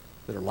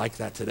 that are like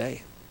that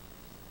today.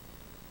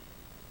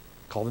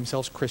 Call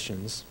themselves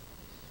Christians,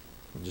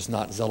 and just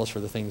not zealous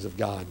for the things of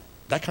God.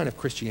 That kind of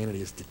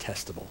Christianity is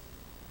detestable.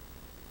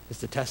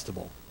 It's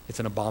detestable. It's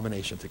an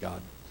abomination to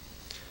God.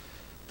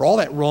 For all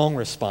that wrong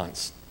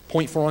response,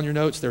 point 4 on your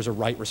notes, there's a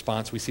right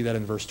response. We see that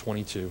in verse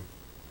 22,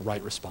 a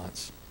right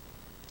response.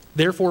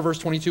 Therefore, verse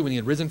 22, when he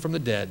had risen from the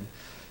dead,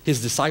 his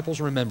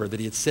disciples remembered that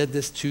he had said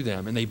this to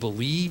them, and they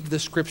believed the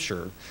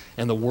scripture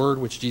and the word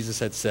which Jesus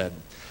had said.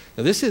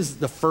 Now, this is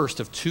the first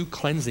of 2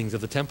 cleansings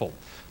of the temple.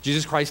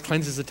 Jesus Christ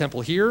cleanses the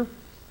temple here.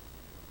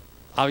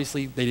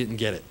 Obviously, they didn't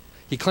get it.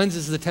 He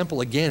cleanses the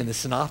temple again in the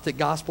Synoptic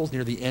Gospels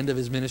near the end of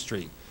his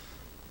ministry.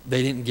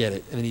 They didn't get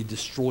it. And then he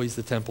destroys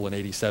the temple in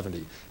AD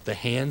 70. The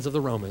hands of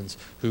the Romans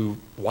who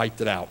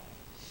wiped it out.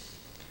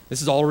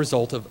 This is all a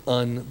result of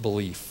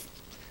unbelief.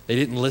 They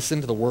didn't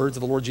listen to the words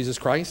of the Lord Jesus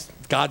Christ.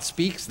 God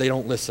speaks, they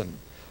don't listen.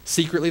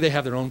 Secretly, they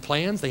have their own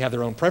plans. They have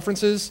their own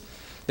preferences.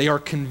 They are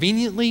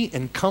conveniently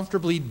and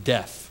comfortably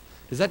deaf.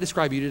 Does that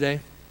describe you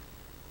today?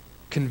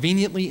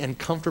 Conveniently and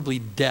comfortably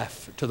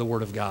deaf to the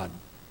word of God.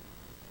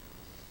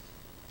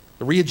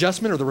 The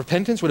readjustment or the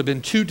repentance would have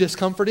been too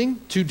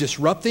discomforting, too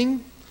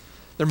disrupting.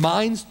 Their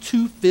minds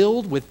too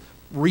filled with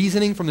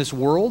reasoning from this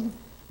world,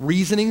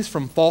 reasonings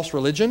from false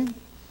religion.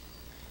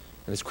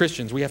 And as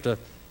Christians, we have to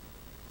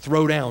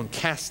throw down,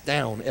 cast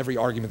down every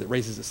argument that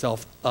raises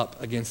itself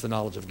up against the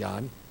knowledge of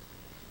God.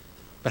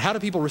 But how do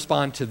people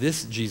respond to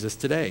this Jesus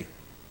today?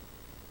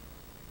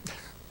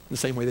 The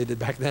same way they did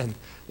back then.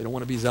 They don't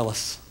want to be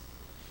zealous.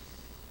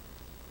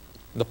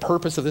 The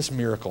purpose of this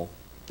miracle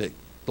that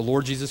the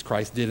Lord Jesus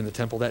Christ did in the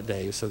temple that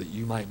day is so that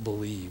you might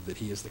believe that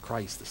he is the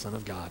Christ, the Son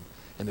of God,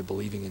 and that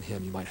believing in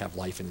him, you might have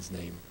life in his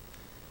name.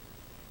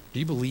 Do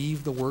you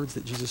believe the words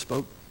that Jesus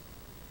spoke?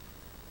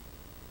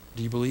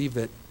 Do you believe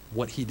that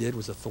what he did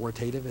was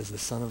authoritative as the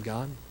Son of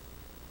God?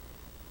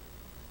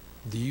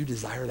 Do you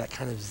desire that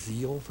kind of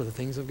zeal for the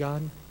things of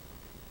God?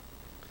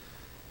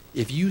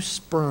 If you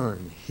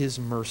spurn his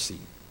mercy,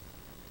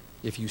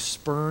 if you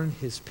spurn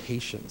his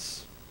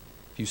patience,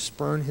 if you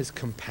spurn his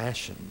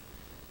compassion,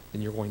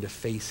 then you're going to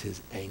face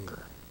his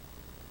anger.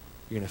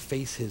 You're going to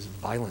face his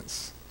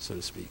violence, so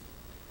to speak.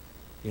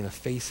 You're going to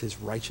face his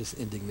righteous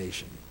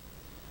indignation.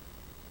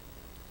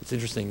 It's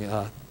interesting,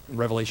 in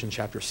Revelation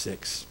chapter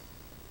 6,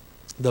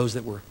 those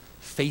that were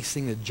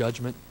facing the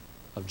judgment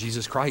of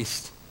Jesus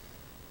Christ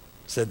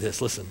said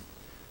this, listen,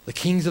 the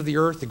kings of the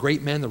earth, the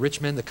great men, the rich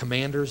men, the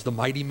commanders, the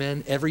mighty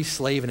men, every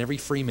slave and every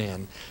free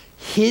man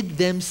hid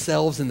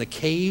themselves in the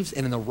caves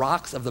and in the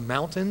rocks of the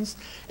mountains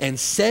and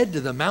said to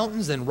the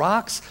mountains and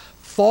rocks,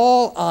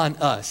 fall on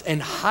us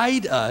and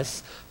hide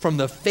us from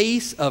the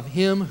face of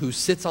him who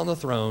sits on the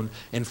throne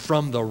and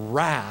from the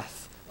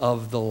wrath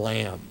of the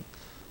Lamb.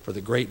 For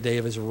the great day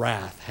of his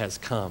wrath has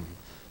come,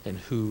 and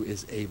who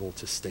is able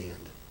to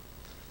stand?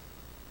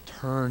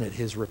 Turn at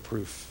his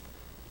reproof.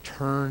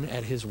 Turn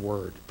at his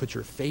word. Put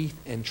your faith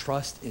and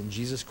trust in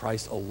Jesus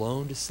Christ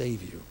alone to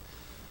save you.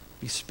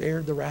 Be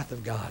spared the wrath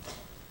of God.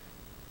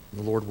 And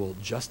the Lord will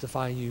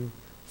justify you,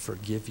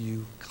 forgive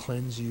you,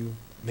 cleanse you,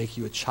 make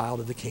you a child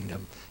of the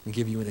kingdom, and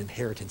give you an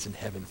inheritance in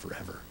heaven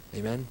forever.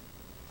 Amen?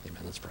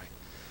 Amen. Let's pray.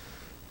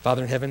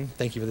 Father in heaven,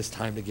 thank you for this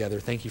time together.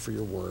 Thank you for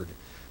your word.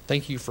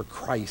 Thank you for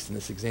Christ and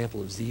this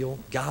example of zeal.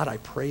 God, I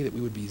pray that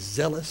we would be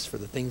zealous for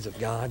the things of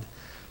God,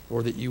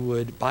 or that you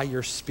would, by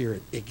your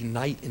Spirit,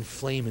 ignite,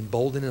 inflame,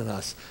 embolden in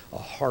us a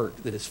heart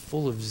that is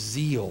full of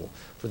zeal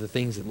for the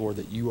things that, Lord,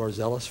 that you are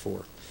zealous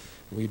for.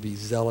 And we'd be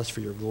zealous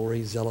for your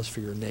glory, zealous for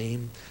your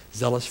name,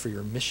 zealous for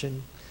your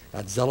mission,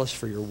 God, zealous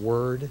for your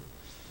word,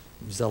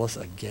 zealous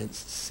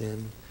against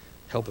sin.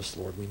 Help us,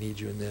 Lord. We need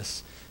you in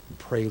this. And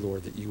pray,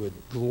 Lord, that you would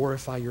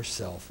glorify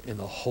yourself in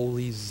the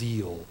holy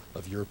zeal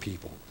of your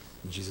people.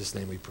 In Jesus'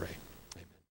 name we pray.